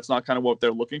festivals, that's not kind of what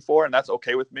they're looking for. And that's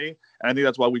okay with me. And I think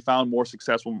that's why we found more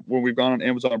success when we've gone on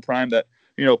Amazon Prime, that,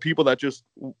 people that just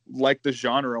like this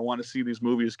genre and want to see these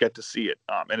movies get to see it.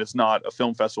 And it's not a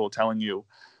film festival telling you,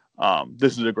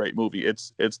 this is a great movie.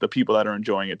 It's the people that are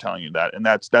enjoying it telling you that. And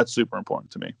that's super important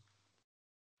to me.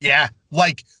 Yeah.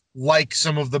 Like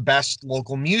some of the best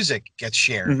local music gets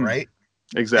shared, right?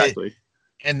 Exactly.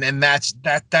 And that's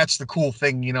the cool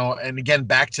thing, and again,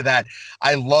 back to that,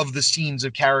 I love the scenes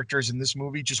of characters in this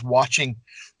movie, just watching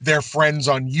their friends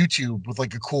on YouTube with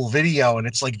like a cool video. And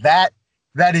it's like that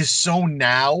is so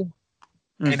now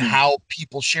and how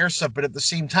people share stuff. But at the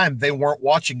same time, they weren't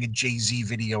watching a Jay-Z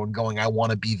video and going, I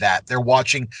want to be that. They're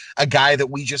watching a guy that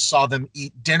we just saw them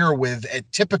eat dinner with at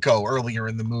Tipico earlier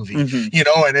in the movie,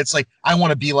 and it's like, I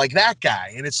want to be like that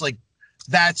guy. And it's like,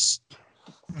 that's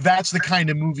the kind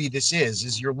of movie this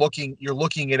is you're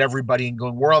looking at everybody and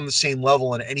going, we're on the same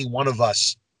level, and any one of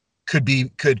us could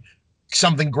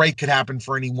something great could happen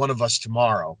for any one of us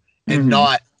tomorrow, and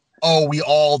not, we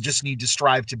all just need to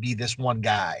strive to be this one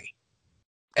guy.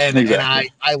 And exactly.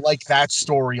 And I like that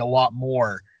story a lot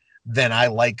more than I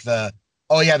like there's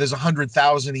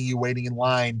 100,000 of you waiting in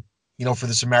line, for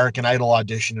this American Idol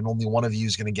audition, and only one of you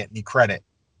is going to get any credit.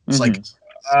 It's like,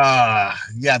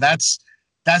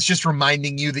 that's just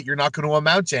reminding you that you're not going to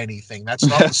amount to anything. That's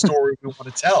not the story we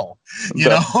want to tell,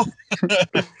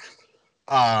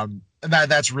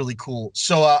 that's really cool.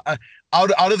 So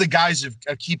out of the guise of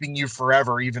keeping you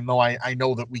forever, even though I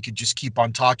know that we could just keep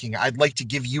on talking, I'd like to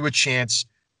give you a chance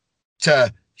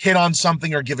to hit on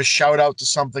something or give a shout out to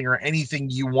something or anything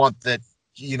you want. That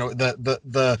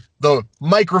the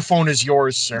microphone is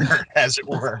yours, sir, as it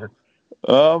were.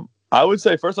 I would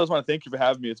say first, I just want to thank you for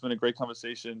having me. It's been a great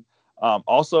conversation.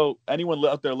 Also, anyone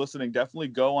out there listening, definitely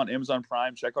go on Amazon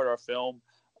Prime, check out our film,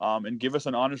 and give us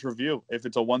an honest review. If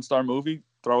it's a 1-star movie,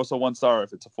 throw us a 1-star.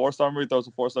 If it's a 4-star movie, throw us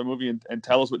a 4-star movie, and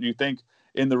tell us what you think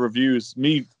in the reviews.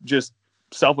 Me, just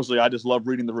selfishly, I just love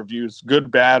reading the reviews,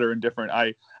 good, bad, or indifferent.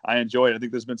 I enjoy it. I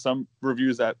think there's been some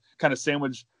reviews that kind of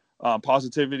sandwich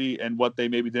positivity and what they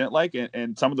maybe didn't like,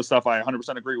 and some of the stuff I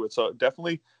 100% agree with. So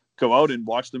definitely go out and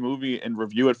watch the movie and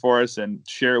review it for us and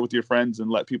share it with your friends and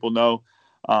let people know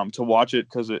to watch it,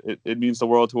 because it means the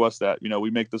world to us that, you know, we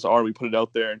make this art, we put it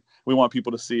out there, and we want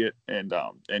people to see it and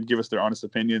give us their honest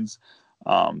opinions.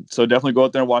 So definitely go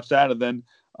out there and watch that. And then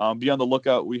be on the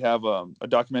lookout. We have a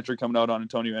documentary coming out on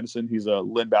Antonio Anderson. He's a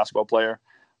Lynn basketball player.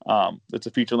 It's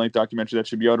a feature-length documentary that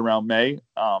should be out around May.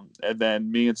 And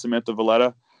then me and Samantha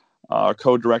Valletta are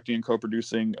co-directing and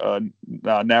co-producing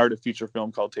a narrative feature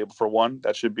film called Table for One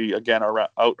that should be, again,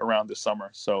 out around this summer.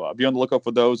 So be on the lookout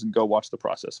for those and go watch The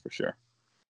Process for sure.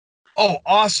 Oh,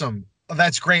 awesome.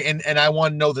 That's great. And I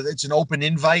want to know that it's an open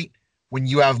invite. When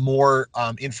you have more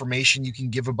information you can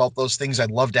give about those things, I'd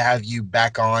love to have you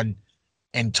back on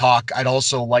and talk. I'd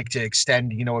also like to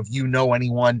extend, you know, if you know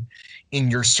anyone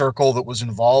in your circle that was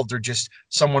involved, or just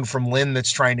someone from Lynn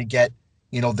that's trying to get,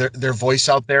 you know, their voice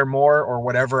out there more or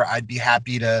whatever, I'd be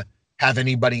happy to have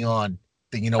anybody on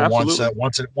that, you know,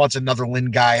 wants another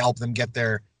Lynn guy help them get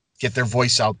their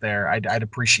voice out there. I'd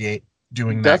appreciate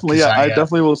doing definitely, that. Yeah, I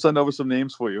definitely will send over some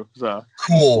names for you.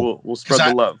 Cool. We'll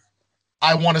spread the love.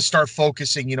 I want to start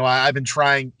focusing, you know, I've been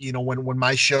trying, you know, when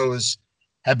my shows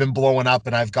have been blowing up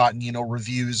and I've gotten, you know,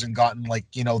 reviews and gotten, like,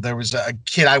 you know, there was a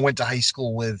kid I went to high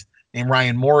school with named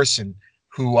Ryan Morrison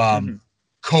who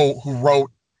who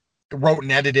wrote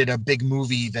and edited a big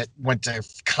movie that went to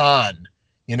Cannes,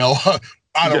 you know,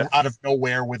 out of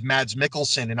nowhere with Mads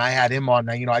Mikkelsen. And I had him on.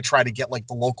 You know, I try to get like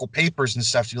the local papers and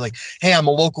stuff to be like, hey, I'm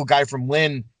a local guy from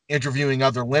Lynn interviewing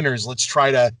other Lynners. Let's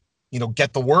try to, you know,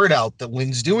 get the word out that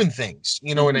Lynn's doing things.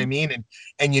 You know what I mean?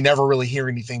 And you never really hear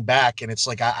anything back. And it's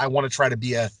like, I want to try to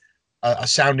be a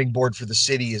sounding board for the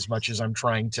city as much as I'm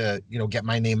trying to, you know, get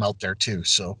my name out there too.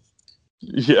 So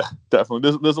yeah,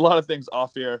 definitely. There's a lot of things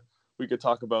off here we could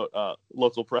talk about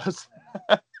local press.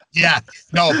 Yeah,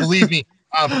 no, believe me.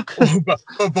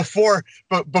 But before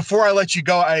I let you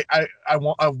go, I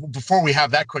want before we have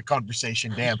that quick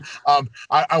conversation,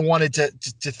 I wanted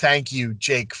to thank you,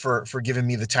 Jake, for giving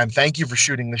me the time. Thank you for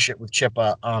shooting the shit with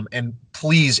Chippa. And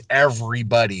please,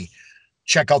 everybody,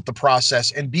 check out The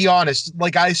Process and be honest.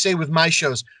 Like I say with my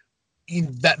shows,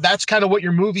 that's kind of what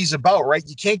your movie's about, right?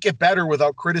 You can't get better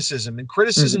without criticism, and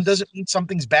criticism doesn't mean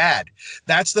something's bad.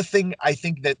 That's the thing I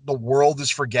think that the world is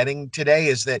forgetting today,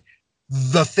 is that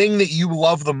the thing that you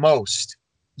love the most,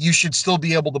 you should still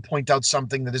be able to point out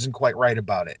something that isn't quite right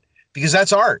about it, because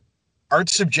that's art.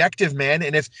 Art's subjective, man.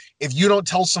 And if you don't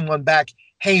tell someone back,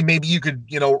 hey, maybe you could,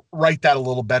 you know, write that a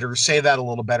little better, say that a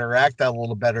little better, act that a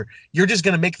little better, you're just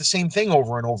going to make the same thing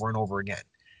over and over and over again.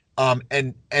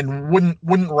 And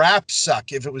wouldn't rap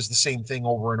suck if it was the same thing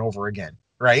over and over again,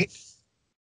 right?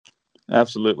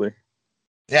 Absolutely.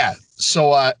 Yeah.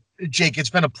 So, Jake,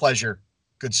 it's been a pleasure.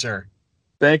 Good sir.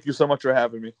 Thank you so much for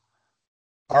having me.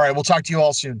 All right. We'll talk to you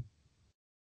all soon.